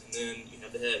spikes, and then you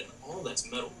have the head, and all that's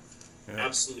metal. Yeah.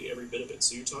 Absolutely every bit of it.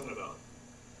 So you're talking about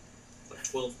like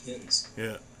 12 pins.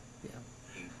 Yeah. Yeah.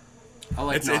 I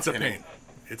like It's a pinning. pain.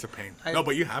 It's a pain. No,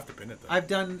 but you have to pin it though. I've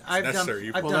done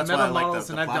necessary. Well, metal that's why I like models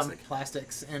the and I've done plastic.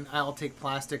 plastics, and I'll take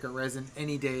plastic or resin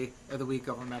any day of the week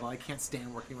over metal. I can't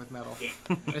stand working with metal,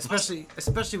 especially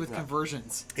with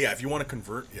conversions. Yeah, if you want to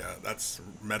convert, that's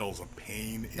metal's a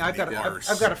pain in I've got the arse.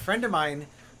 I've got a friend of mine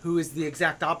who is the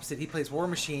exact opposite. He plays War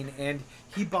Machine, and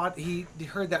he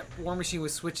heard that War Machine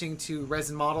was switching to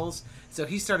resin models, so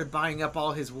he started buying up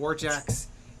all his Warjacks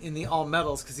in the all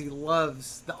metals because he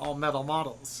loves the all metal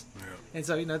models. Yeah. And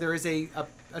so there is a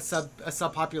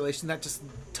subpopulation that just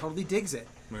totally digs it.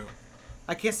 Yeah.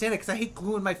 I can't stand it because I hate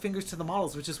gluing my fingers to the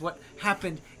models, which is what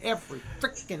happened every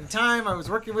freaking time I was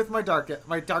working with my dark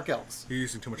elves. You're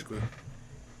using too much glue.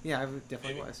 Yeah, I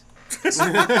definitely was.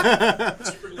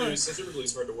 Super glue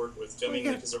is hard to work with. I mean,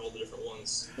 yeah. because they're all the different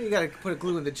ones. You got to put a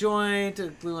glue in the joint, a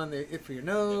glue on it for your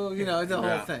nose, the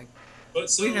whole thing. But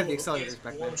so We didn't have the okay, accelerators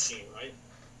back War then. Machine, right?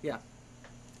 Yeah.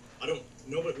 We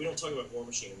don't talk about War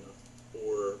Machine enough,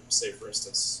 or say for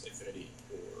instance Infinity,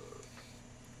 or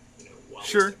Wild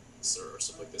Sure. or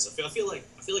stuff like this. I feel like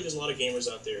there's a lot of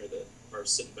gamers out there that are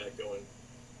sitting back going,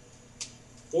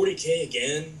 40K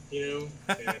again,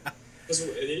 because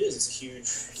it's a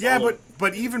huge. Yeah, following.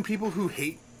 but even people who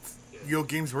hate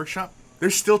Games Workshop, they're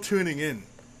still tuning in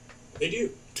They do.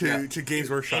 to Games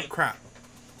Workshop crap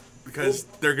because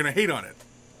they're gonna hate on it.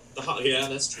 Yeah,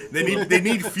 that's true. They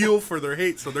need fuel for their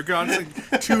hate, so they're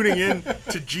constantly tuning in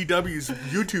to GW's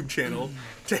YouTube channel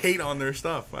to hate on their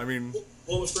stuff. I mean,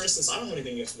 well, for instance, I don't have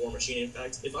anything against War Machine. In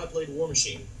fact, if I played War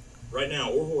Machine right now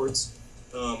or Hordes,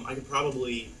 I could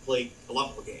probably play a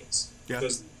lot more games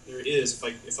because there is.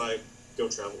 If I go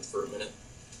travel for a minute,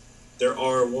 there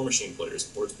are War Machine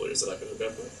players, Hordes players that I could hook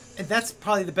up with. And that's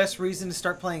probably the best reason to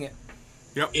start playing it.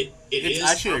 Yep. It's is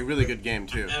actually a really good game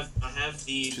too. I have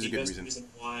the Which is a good best reason. reason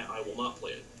why I will not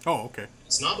play it. Oh, okay.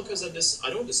 It's not because I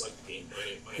don't dislike the game. By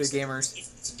any The stretch. gamers.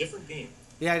 It's a different game,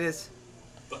 Yeah, it is.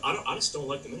 but I just don't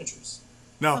like the miniatures.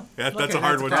 No, that's okay, a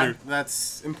hard that's one fine. too.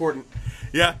 That's important.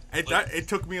 Yeah, it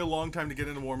took me a long time to get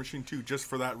into War Machine 2 just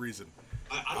for that reason.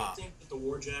 I don't think that the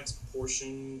Warjacks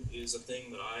portion is a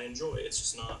thing that I enjoy. It's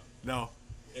just not. No.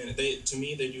 And to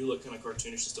me, they do look kind of cartoonish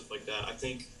and stuff like that. I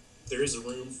think there is a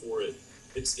room for it.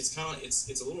 It's kind of it's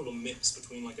a little bit of a mix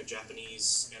between like a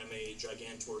Japanese anime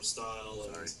Gigantor style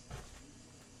and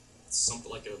something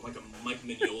like a Mike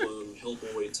Mignola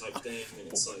Hellboy type thing, and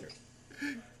it's like.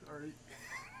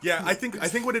 Yeah, I think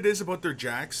what it is about their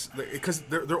jacks, because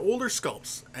they're older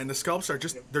sculpts, and the sculpts are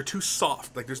just they're too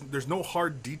soft. Like there's no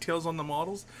hard details on the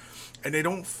models, and they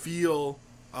don't feel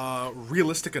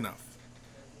realistic enough.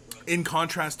 In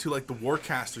contrast to like the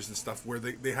Warcasters and stuff, where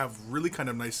they have really kind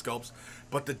of nice sculpts,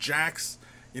 but the jacks,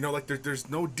 like there's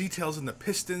no details in the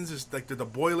pistons. There's like the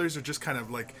boilers are just kind of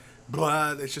like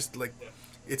blah. It's just like.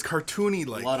 It's cartoony,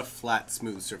 like A lot of flat,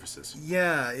 smooth surfaces.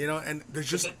 yeah, and there's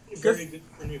just Very good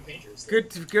for new painters.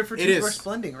 Good for It toothbrush is.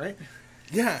 blending, right?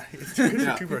 yeah, it's good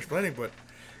Yeah. for toothbrush blending, but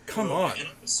come Well, on, And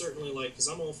I'm certainly because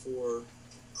I'm all for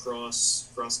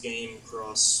cross game,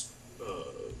 cross.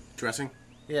 Dressing?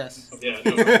 Yes. Yeah,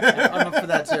 no, I'm up for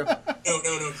that too.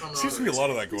 camaraderie. seems to be a lot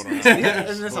of that going around.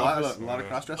 Yeah, in this A lot, office. a lot of I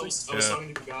cross-dressing? was Yeah.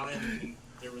 talking to a guy, and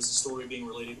there was a story being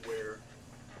related where,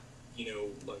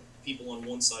 like people on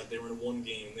one side, they were in one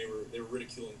game, they were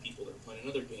ridiculing people that were playing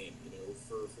another game,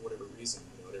 for whatever reason,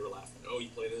 they were laughing. Oh, you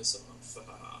play this? I'm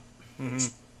Mm-hmm. and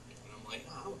I'm like,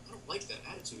 no, I don't like that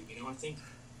attitude. I think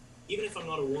even if I'm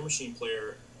not a War Machine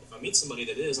player, if I meet somebody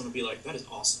that is, I'm gonna be like, that is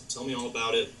awesome. Tell me all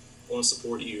about it. I want to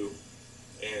support you.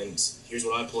 And here's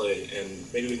what I play,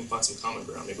 and maybe we can find some common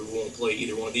ground. Maybe we won't play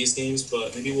either one of these games,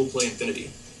 but maybe we'll play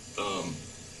Infinity,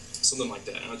 something like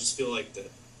that. And I just feel like that.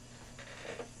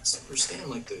 I just understand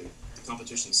like the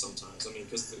competition sometimes. I mean,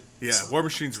 because War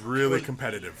Machine's really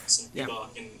competitive. some Yeah.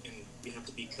 feedback, and we have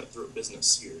to be cutthroat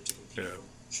business here to compete Yeah.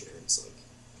 for share. It's like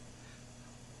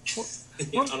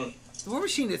Well, I don't. The War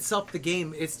Machine itself, the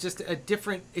game, it's just a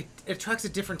different. It attracts a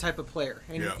different type of player,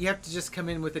 and Yeah. you have to just come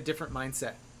in with a different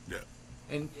mindset. Yeah.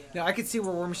 And I could see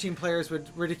where War Machine players would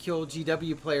ridicule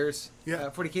GW players, Yeah.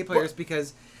 40K players,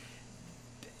 because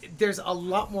there's a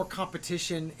lot more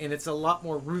competition and it's a lot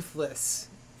more ruthless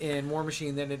in War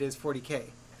Machine than it is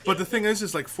 40K. But the thing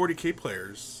is like 40K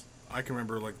players, I can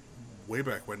remember like way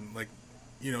back when, like,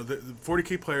 the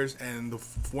 40K players and the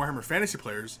Warhammer Fantasy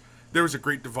players, there was a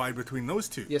great divide between those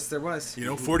two. Yes, there was.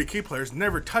 40K players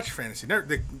never touched fantasy.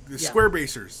 The Yeah. square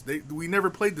basers, we never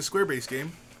played the square base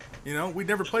game. We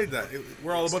never played that.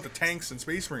 We're all about the tanks and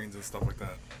space marines and stuff like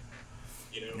that.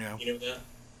 Yeah. You know that.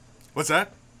 What's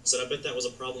that? So I bet that was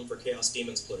a problem for Chaos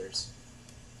Demons players.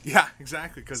 Yeah,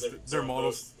 exactly, because They're their on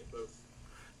models. both.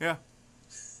 Yeah,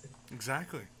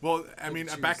 exactly. Well, I mean,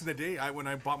 choose. back in the day, when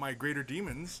I bought my Greater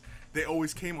Demons, they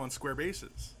always came on square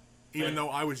bases, even Right. though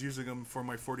I was using them for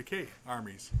my 40K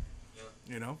armies.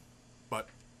 Yeah. But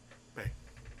hey,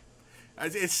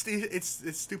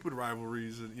 it's stupid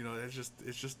rivalries, and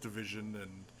it's just division,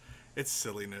 and it's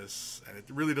silliness, and it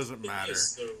really doesn't matter.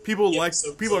 is, though. People Yeah,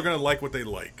 people are gonna like what they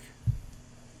like.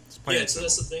 It's plain Yeah, and so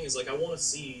that's the simple. thing is like I want to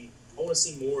see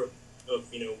more of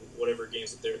whatever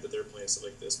games that they're playing, stuff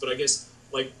like this. But I guess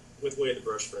like with Way of the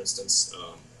Brush, for instance,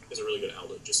 is a really good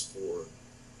outlet just for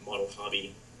model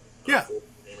hobby. Yeah. For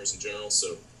gamers in general,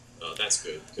 so that's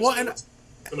good. 'cause, Well, and- it's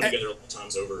coming together a lot of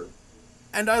times over.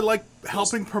 And I like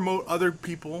helping promote other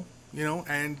people,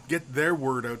 and get their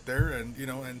word out there, and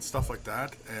and stuff like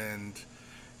that. And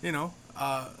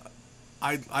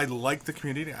I like the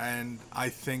community, and I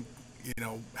think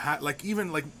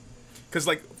because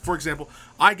for example,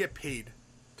 I get paid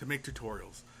to make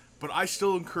tutorials, but I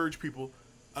still encourage people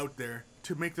out there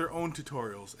to make their own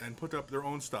tutorials and put up their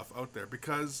own stuff out there,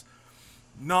 because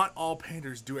not all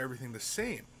painters do everything the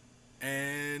same.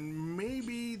 And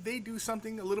maybe they do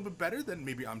something a little bit better than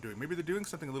maybe I'm doing. Maybe they're doing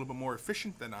something a little bit more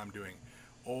efficient than I'm doing.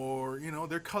 Or,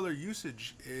 their color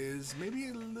usage is maybe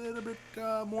a little bit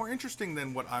more interesting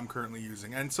than what I'm currently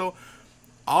using. And so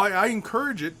I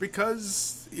encourage it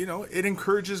because, it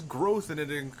encourages growth. And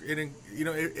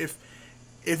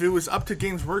if it was up to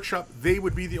Games Workshop, they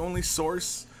would be the only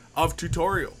source of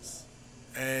tutorials.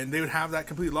 And they would have that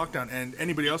complete lockdown. And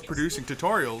anybody else producing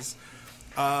tutorials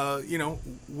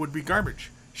would be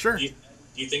garbage. Sure. Do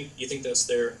you think that's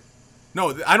their?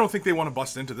 No, I don't think they want to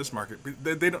bust into this market.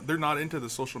 They're not into the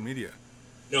social media.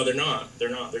 No, they're not. They're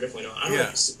definitely not. I don't Yeah.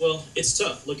 know. Well, it's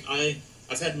tough. Look, I've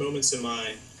had moments in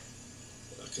my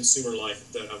consumer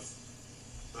life that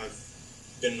I've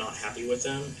been not happy with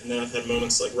them, and then I've had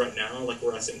moments like right now, like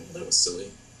where I think, well, that was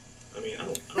silly. I mean, I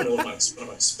don't know what I'm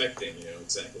expecting,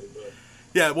 exactly, but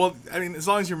Yeah, well, I mean, as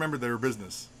long as you remember they're a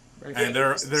business, Right. and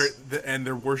Yeah,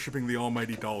 they're worshiping the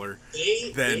almighty dollar.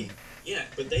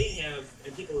 But they have,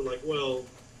 and people are like, well,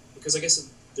 because I guess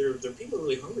they're people are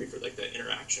really hungry for like that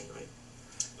interaction, right?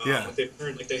 Yeah.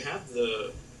 Like they have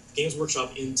the Games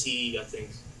Workshop NT, I think,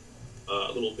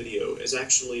 little video is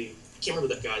actually, I can't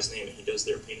remember that guy's name, and he does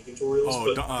their painting tutorials.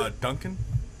 Oh, but Duncan.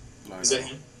 is that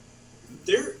him?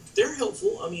 They're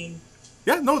helpful. I mean,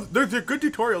 Yeah, no, they're good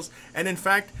tutorials, and in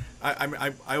fact,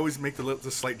 I always make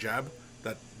the slight jab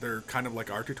that they're kind of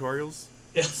like our tutorials.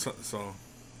 yeah. So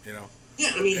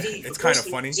Yeah, I mean, It's kind of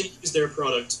funny. Use their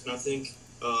product, and I think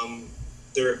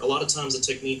there a lot of times the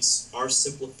techniques are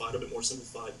simplified, a bit more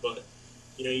simplified. But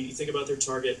you think about their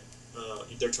target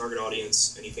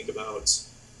audience, and you think about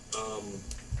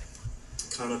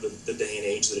kind of the day and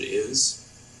age that it is.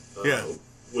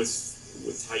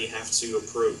 With how you have to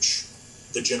approach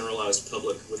the generalized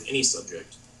public with any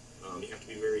subject, you have to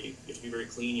be very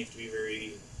clean. You have to be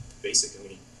very basic. I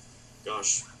mean,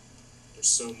 gosh, there's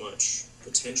so much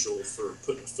potential for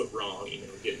putting a foot wrong,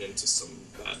 getting into some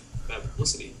bad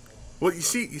publicity. Well, you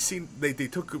see, they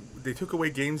took away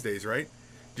games days, right?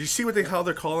 Do you see how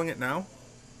they're calling it now?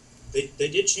 They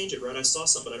did change it, right? I saw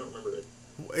something, but I don't remember it.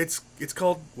 It's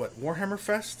called what? Warhammer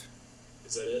Fest?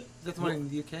 Is that it? That's the one in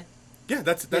the UK. Yeah,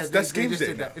 that's they Games just Day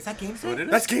did now. that. Is that Games What Day? it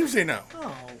is? That's Games Day now.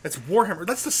 Oh. That's Warhammer.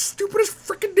 That's the stupidest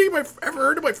freaking name I've ever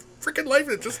heard in my freaking life.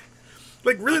 It's just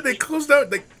like really they closed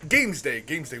out like Games Day,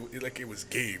 like it was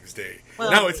Games Day. Well,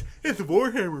 now it's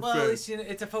Warhammer Well, Fest.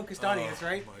 it's a focused audience,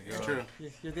 right? My God. True.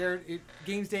 You're there.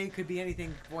 Games Day could be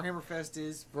anything. Warhammer Fest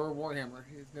is for Warhammer.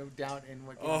 There's no doubt in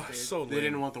what Games Day is. So They lame.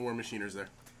 didn't want the War Machiners there.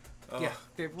 Yeah,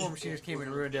 the War Machiners came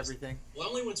and ruined everything. Well, I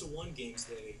only went to one Games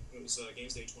Day. It was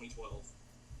Games Day 2012.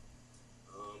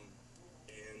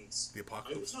 And The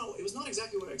apocalypse. it was not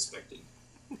exactly what I expected.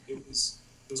 It was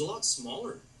a lot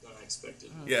smaller than I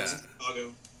expected. Yeah. It was in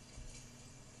Chicago,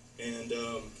 and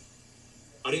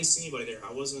I didn't see anybody there.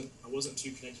 I wasn't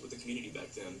too connected with the community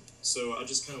back then, so I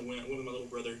just kind of went with my little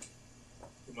brother,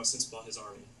 who my since bought his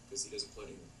army because he doesn't play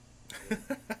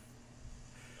anymore.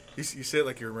 You say it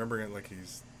like you're remembering it like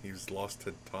he's lost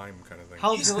to time kind of thing. How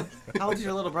old is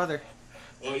your little brother?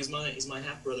 Well, he's my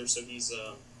half brother, so he's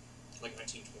like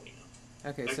 19, 20 now.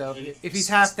 Okay, so if he's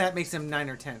half, that makes him 9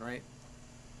 or 10, right?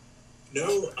 No.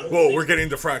 I don't Whoa, think- we're getting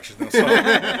into fractions now.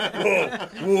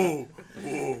 Stop. Whoa.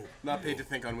 Not paid to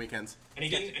think on weekends. And he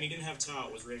didn't have Tau.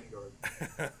 It was Raven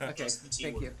Guard. Okay, Just the T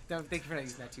thank word. you. No, thank you for not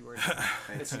using that T word.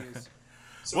 That's used.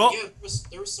 So Well- yeah,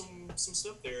 there was some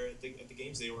stuff there at the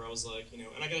Games Day where I was like, and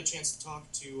I got a chance to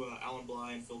talk to Alan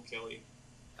Bly and Phil Kelly.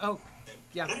 Oh, And,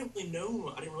 yeah. and I didn't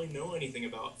really know anything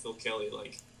about Phil Kelly.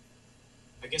 Like,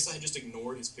 I guess I had just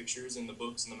ignored his pictures in the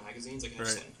books and the magazines. Like, I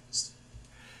just Right. hadn't noticed.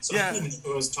 So Yeah. I didn't even know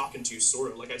who I was talking to.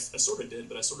 Sort of like I sort of did,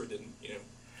 but I sort of didn't.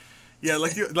 Yeah,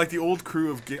 like the old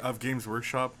crew of Games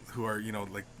Workshop, who are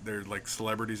like they're like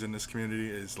celebrities in this community,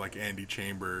 is like Andy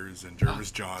Chambers and Jervis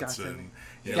Johnson,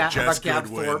 Yeah, how Jess about Gav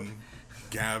Goodwin, Thorpe?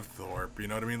 Gav Thorpe. You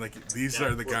know what I mean? Like these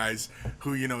Gav are the Thorpe. guys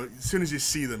who as soon as you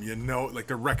see them, like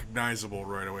they're recognizable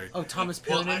right away. Oh, Thomas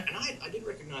Well, Pirinen. I did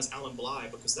recognize Alan Bly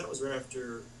because that was right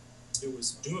after it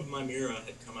was Doom of Mimera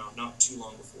had come out not too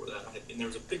long before that. And there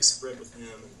was a big spread with him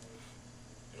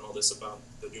and all this about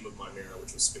the Doom of Mimera,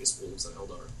 which was Space Wolves and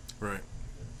Eldar. Right.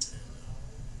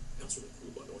 That was really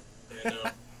cool, by the way.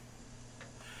 And,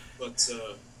 but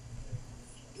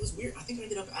it was weird. I think I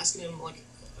ended up asking him like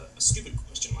a stupid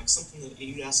question, like something that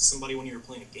you'd ask somebody when you were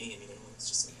playing a game. It's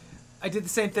just like, I did the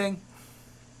same thing.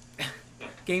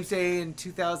 Games Day in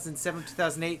 2007,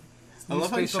 2008. I love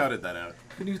how you Space shouted that out.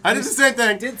 Wolf- I did the same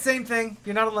thing. Did the same thing.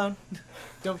 You're not alone.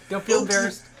 Don't feel Oh,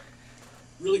 embarrassed.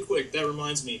 really quick, that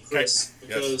reminds me, Chris,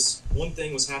 Okay. because one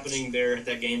thing was happening there at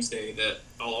that Games Day that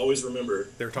I'll always remember.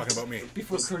 They were talking about me.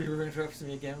 Before Cody interrupts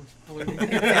me again.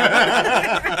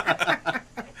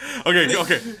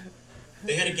 Okay.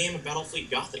 They had a game of Battlefleet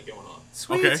Gothic going on.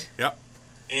 Sweet. Okay. Yeah.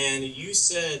 And you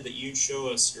said that you'd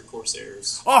show us your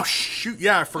Corsairs. Oh shoot!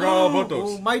 Yeah, I forgot all about Oh,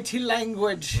 those. mighty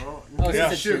language. Oh, Oh, Yeah,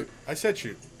 said shoot. I said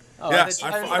shoot. Oh, Yeah, I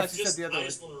thought I you said the other I one.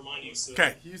 just want to remind you. So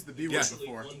Okay. He used the B word Yeah. eventually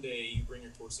before. one day you bring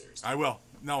your Corsairs. I will.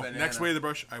 No, Banana. next way of the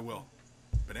brush, I will.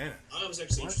 Banana. I was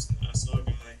actually interested. I saw a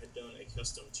guy had done a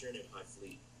custom Tyranid High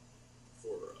Fleet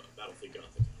for Battlefield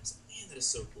Gothic. And I was like, man, that is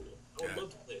so cool. I would Yeah.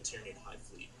 love to play a Tyranid High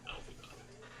Fleet Battlefield Gothic.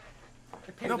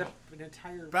 I painted up an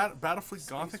entire. Battlefleet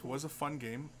Gothic was a fun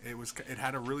game. It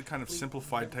had a really kind of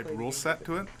simplified type rule set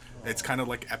to it. It's kind of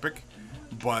like Epic,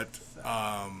 but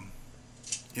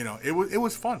you know, it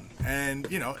was fun, and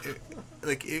you know,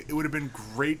 it would have been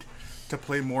great to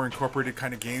play more incorporated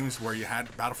kind of games where you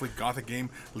had Battlefield Gothic game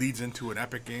leads into an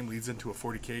epic game, leads into a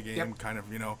 40K game, kind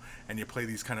of, you know, and you play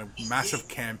these kind of massive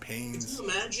campaigns.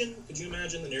 Could you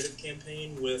imagine the narrative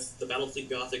campaign with the Battlefield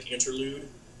Gothic interlude?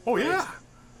 Oh, right? yeah.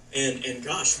 And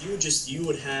gosh, you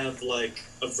would have like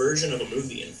a version of a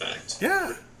movie, in fact.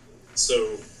 Yeah.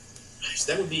 So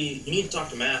that would be, you need to talk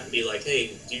to Matt and be like,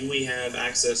 hey, do we have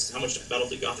access to how much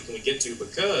Battlefield Gothic can we get to?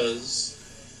 Because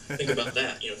think about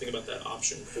that. Think about that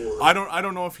option for. I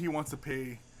don't know if he wants to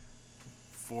pay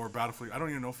for Battlefield. I don't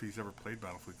even know if he's ever played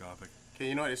Battlefield Gothic. Okay,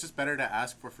 you know what? It's just better to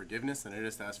ask for forgiveness than it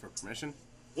is to ask for permission.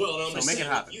 Well, no, so make it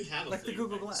happen. You have like the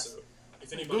Google Glass. So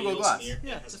if anybody Google else Glass. in here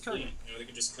Yeah, has a just try it. fleet, they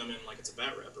could just come in like it's a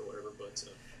bat wrap or whatever. But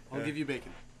I'll give you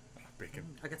bacon. Bacon.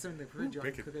 I got something in the fridge. You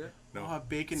want to Bacon. cook it up? No. Oh,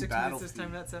 bacon 6 battle. minutes this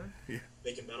time, not 7?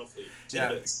 bacon Battlefleet. Yeah.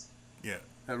 Tidbits. Yeah.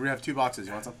 We have 2 boxes.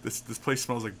 You want some? This place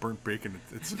smells like burnt bacon.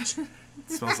 It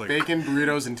smells like Bacon,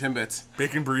 burritos, and Timbits.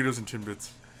 bacon burritos and Timbits.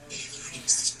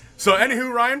 So,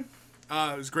 anywho, Ryan,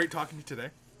 it was great talking to you today.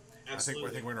 Absolutely.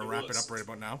 I think we're gonna It wrap was. it up right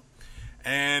about now.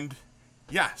 And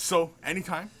yeah, so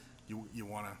anytime you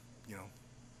wanna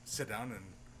sit down and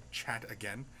chat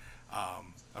again.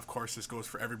 Of course, this goes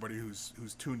for everybody who's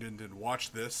tuned in to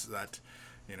watch this. That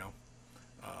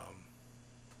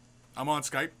I'm on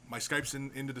Skype. My Skype's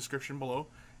in the description below,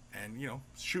 and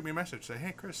shoot me a message. Say,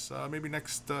 hey, Kris, maybe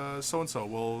next so and so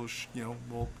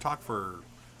we'll talk for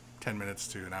 10 minutes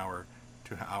to an hour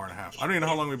to an hour and a half. I don't even know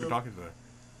how long we've been talking today.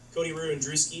 Cody Rue and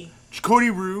Drewski. Cody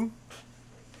Rue.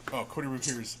 Oh, Cody Rue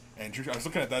here's Andrew. I was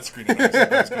looking at that screen. And I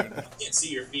was going, I can't see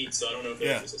your feet, so I don't know if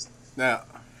Yeah. it's just. Now,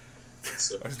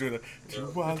 So, I was doing the No.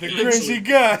 wild and Actually- crazy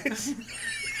guys.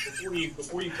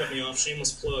 before you cut me off,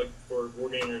 shameless plug for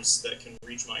WarGamers that can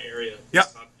reach my area. Yeah.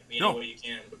 Just contact me any way you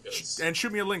can because. And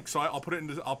shoot me a link, so I'll put it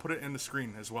in the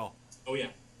screen as well. Oh yeah.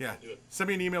 Yeah. Do it. Send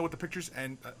me an email with the pictures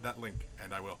and that link,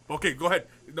 and I will. Okay, go ahead.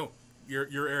 No,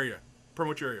 your area.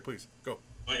 Promote your area, please. Go.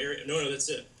 My area? No, that's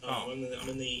it. Oh. I'm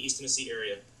in the East Tennessee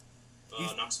area,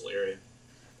 East- Knoxville area,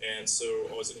 and so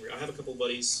I have a couple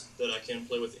buddies that I can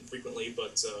play with infrequently,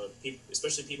 but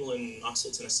especially people in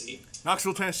Knoxville, Tennessee.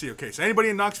 Knoxville, Tennessee. Okay, so anybody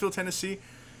in Knoxville, Tennessee,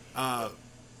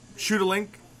 shoot a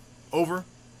link over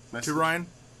to Ryan.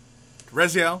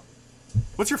 Reziel.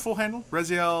 What's your full handle?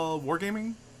 Reziel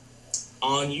WarGaming?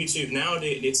 On YouTube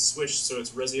nowadays, it's switched, so it's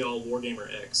Reziel WarGamer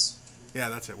X. Yeah,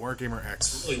 that's it. WarGamer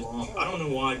X. It's really long. I don't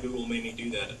know why Google made me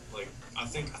do that. Like, I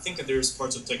think that there's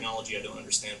parts of technology I don't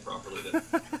understand properly that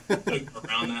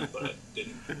around that, but I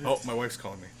didn't. Oh, my wife's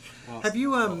calling me. Have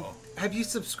you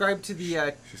subscribed to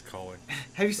the She's calling.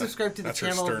 Have you subscribed to the That's her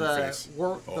channel stern the face.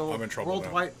 Oh, I'm in trouble World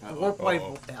now. Wide Uh-oh.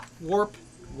 Warp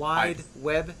Wide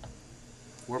Web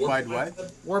Warp Wide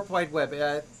what? Warp Wide Web?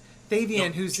 Thavian, No,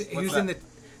 who's what's in that?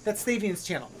 That's Thavian's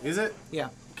channel. Is it? Yeah.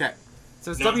 Okay.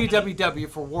 So it's No. www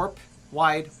for Warp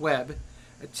Wide Web.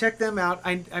 Check them out.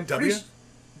 I'm pretty W?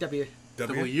 W.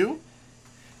 W?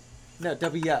 No,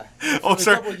 W. Oh,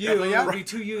 sorry. W would be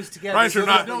 2 U's together. Ryan's so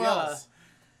not- there's No else.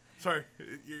 Sorry,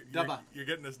 Dubba. you're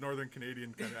getting this Northern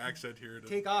Canadian kind of accent here.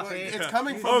 Take off, eh? It's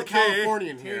coming from the Okay.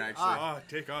 Californian here, Take actually. off. Ah,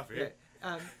 take off, eh?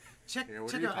 Yeah. Check Here,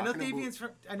 what check are you out. I know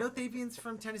talking Thavian's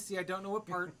from Tennessee. I don't know what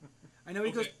part. I know he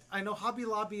Okay. goes. I know Hobby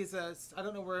Lobby is a. I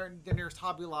don't know where the nearest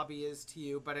Hobby Lobby is to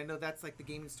you, but I know that's like the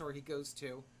gaming store he goes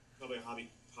to. Probably a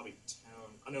hobby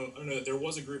town. I know that there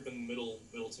was a group in Middle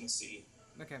Tennessee,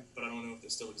 Okay, but I don't know if they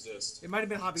still exist. it might have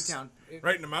been Hobby Town.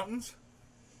 Right in the mountains?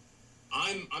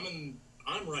 I'm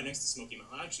right next to Smoky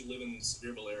Mountain. I actually live in the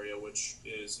Sevierville area, which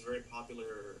is very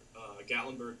popular.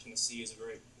 Gatlinburg, Tennessee, is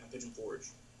and Pigeon Forge.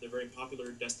 They're very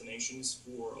popular destinations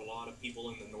for a lot of people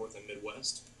in the North and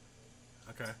Midwest.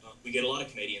 Okay. We get a lot of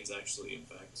Canadians, actually, in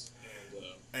fact.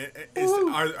 And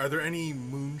Are there any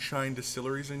moonshine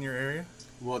distilleries in your area?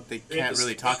 Well, they can't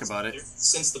really talk about it.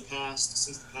 since the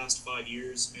past 5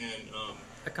 years, and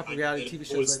A couple reality TV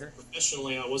shows later.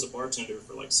 Professionally, I was a bartender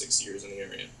for like 6 years in the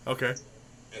area. Okay.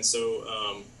 And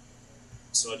so,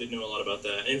 so I did know a lot about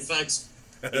that. And in fact,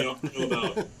 I know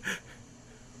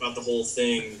about the whole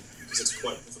thing because it's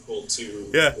quite difficult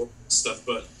to work stuff.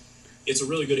 But it's a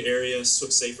really good area,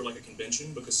 say for like a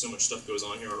convention, because so much stuff goes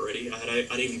on here already.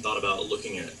 I'd even thought about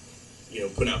looking at,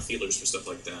 putting out feelers for stuff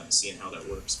like that and seeing how that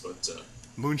works. But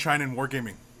Moonshine and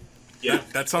Wargaming. yeah,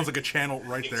 That sounds like a channel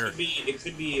right there. It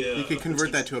could be. You could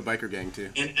convert that to a biker gang, too.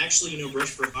 And actually, Brush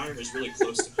for Hire is really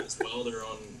close to me as well. They're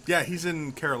on. Yeah, he's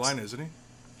in Carolina, isn't he?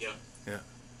 Yeah. Yeah.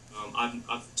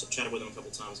 I've chatted with him a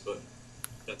couple times, but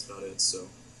that's about it. So.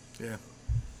 Yeah.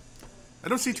 I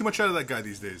don't see too much out of that guy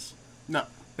these days. No.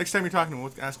 Next time you're talking to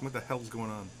him, ask him what the hell's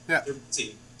going on. Yeah. They're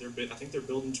busy. I think they're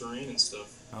building terrain and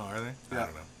stuff. Oh, are they? Yeah, I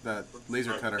don't know. the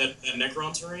laser cutter. That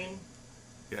Necron terrain.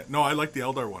 Yeah, no, I like the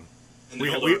Eldar one. And the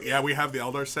Eldar, We have the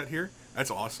Eldar set here. That's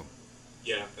awesome.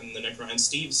 Yeah, and the Necron and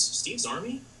Steve's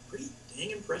army, pretty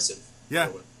dang impressive. Yeah.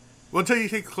 Well, until you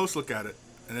take a close look at it,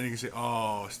 and then you can say,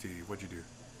 "Oh, Steve, what'd you do?"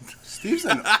 Steve's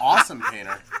an awesome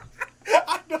painter.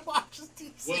 I know, I just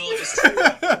Well, it's true.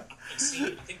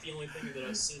 I think the only thing that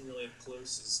I've seen really up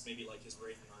close is maybe like his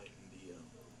Wraith Knight and the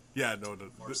yeah, no, no.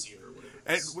 Marcy or whatever.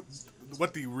 And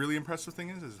what the really impressive thing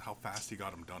is how fast he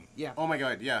got them done. Yeah. Oh my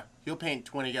god, yeah. He'll paint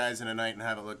 20 guys in a night and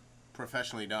have it look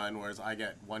professionally done, whereas I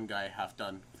get one guy half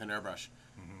done with an airbrush.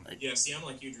 Like, Yeah, see, I'm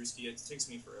like you, Drewski. It takes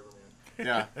me forever,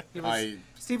 man. yeah.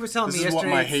 Steve was telling This me is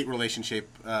yesterday. what my hate relationship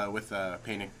with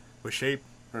painting. With shape.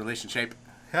 Relationship.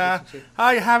 Yeah. Oh,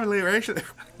 you have a relationship.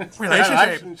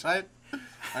 Relationship.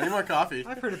 I need more coffee.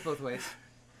 I've heard it both ways.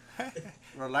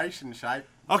 Relationship.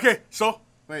 Okay, so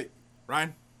Wait,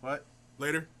 Ryan, what?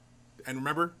 later, and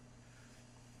remember,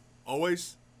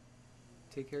 always,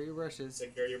 Take care of your brushes.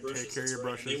 Take care of your brushes. Take care of your that's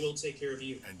right. brushes. They will take care of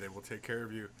you. and they will take care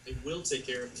of you. They will take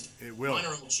care of you. It will. Mine are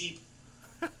all cheap,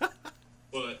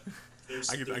 but there's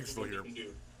I can there's still what hear they 'em. can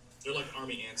do. They're like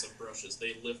army ants of brushes.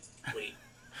 They lift weight.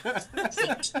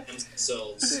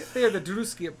 themselves. They are the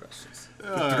Druskia brushes.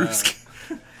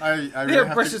 I They really are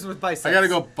have brushes to, with biceps. I gotta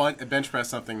go bench press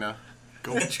something now.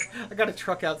 Go. I got a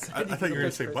truck outside. I thought you were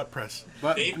gonna say butt press.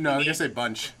 But Dave, no, I was Dave. gonna say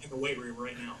bunch. In the weight room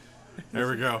right now. There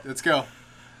we go. Let's go.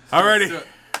 Alrighty. Let's do it.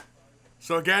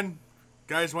 So again,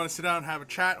 guys, want to sit down and have a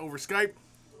chat over Skype?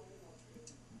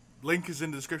 Link is in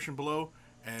the description below.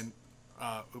 And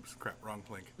oops, crap, wrong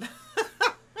link.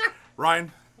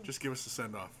 Ryan, just give us a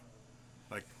send off,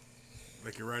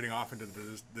 like you're riding off into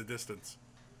the distance.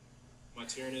 My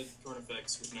Tyranid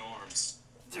Carnifex with no arms.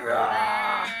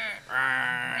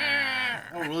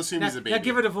 Oh, we'll assume he's a baby. Now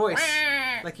give it a voice,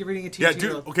 like you're reading a Yeah, teacher.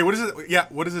 dude. Okay, what is it? Yeah,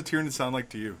 what does a Tyranid sound like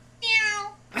to you?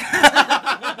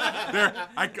 There,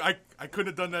 I couldn't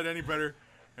have done that any better,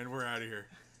 and we're out of here.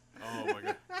 Oh my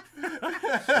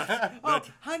god. Oh,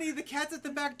 honey, the cat's at the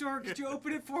back door. Could you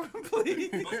open it for him,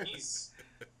 please? Monkeys.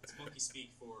 It's monkey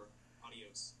speak for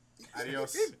adios.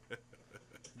 Adios.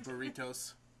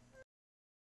 Burritos.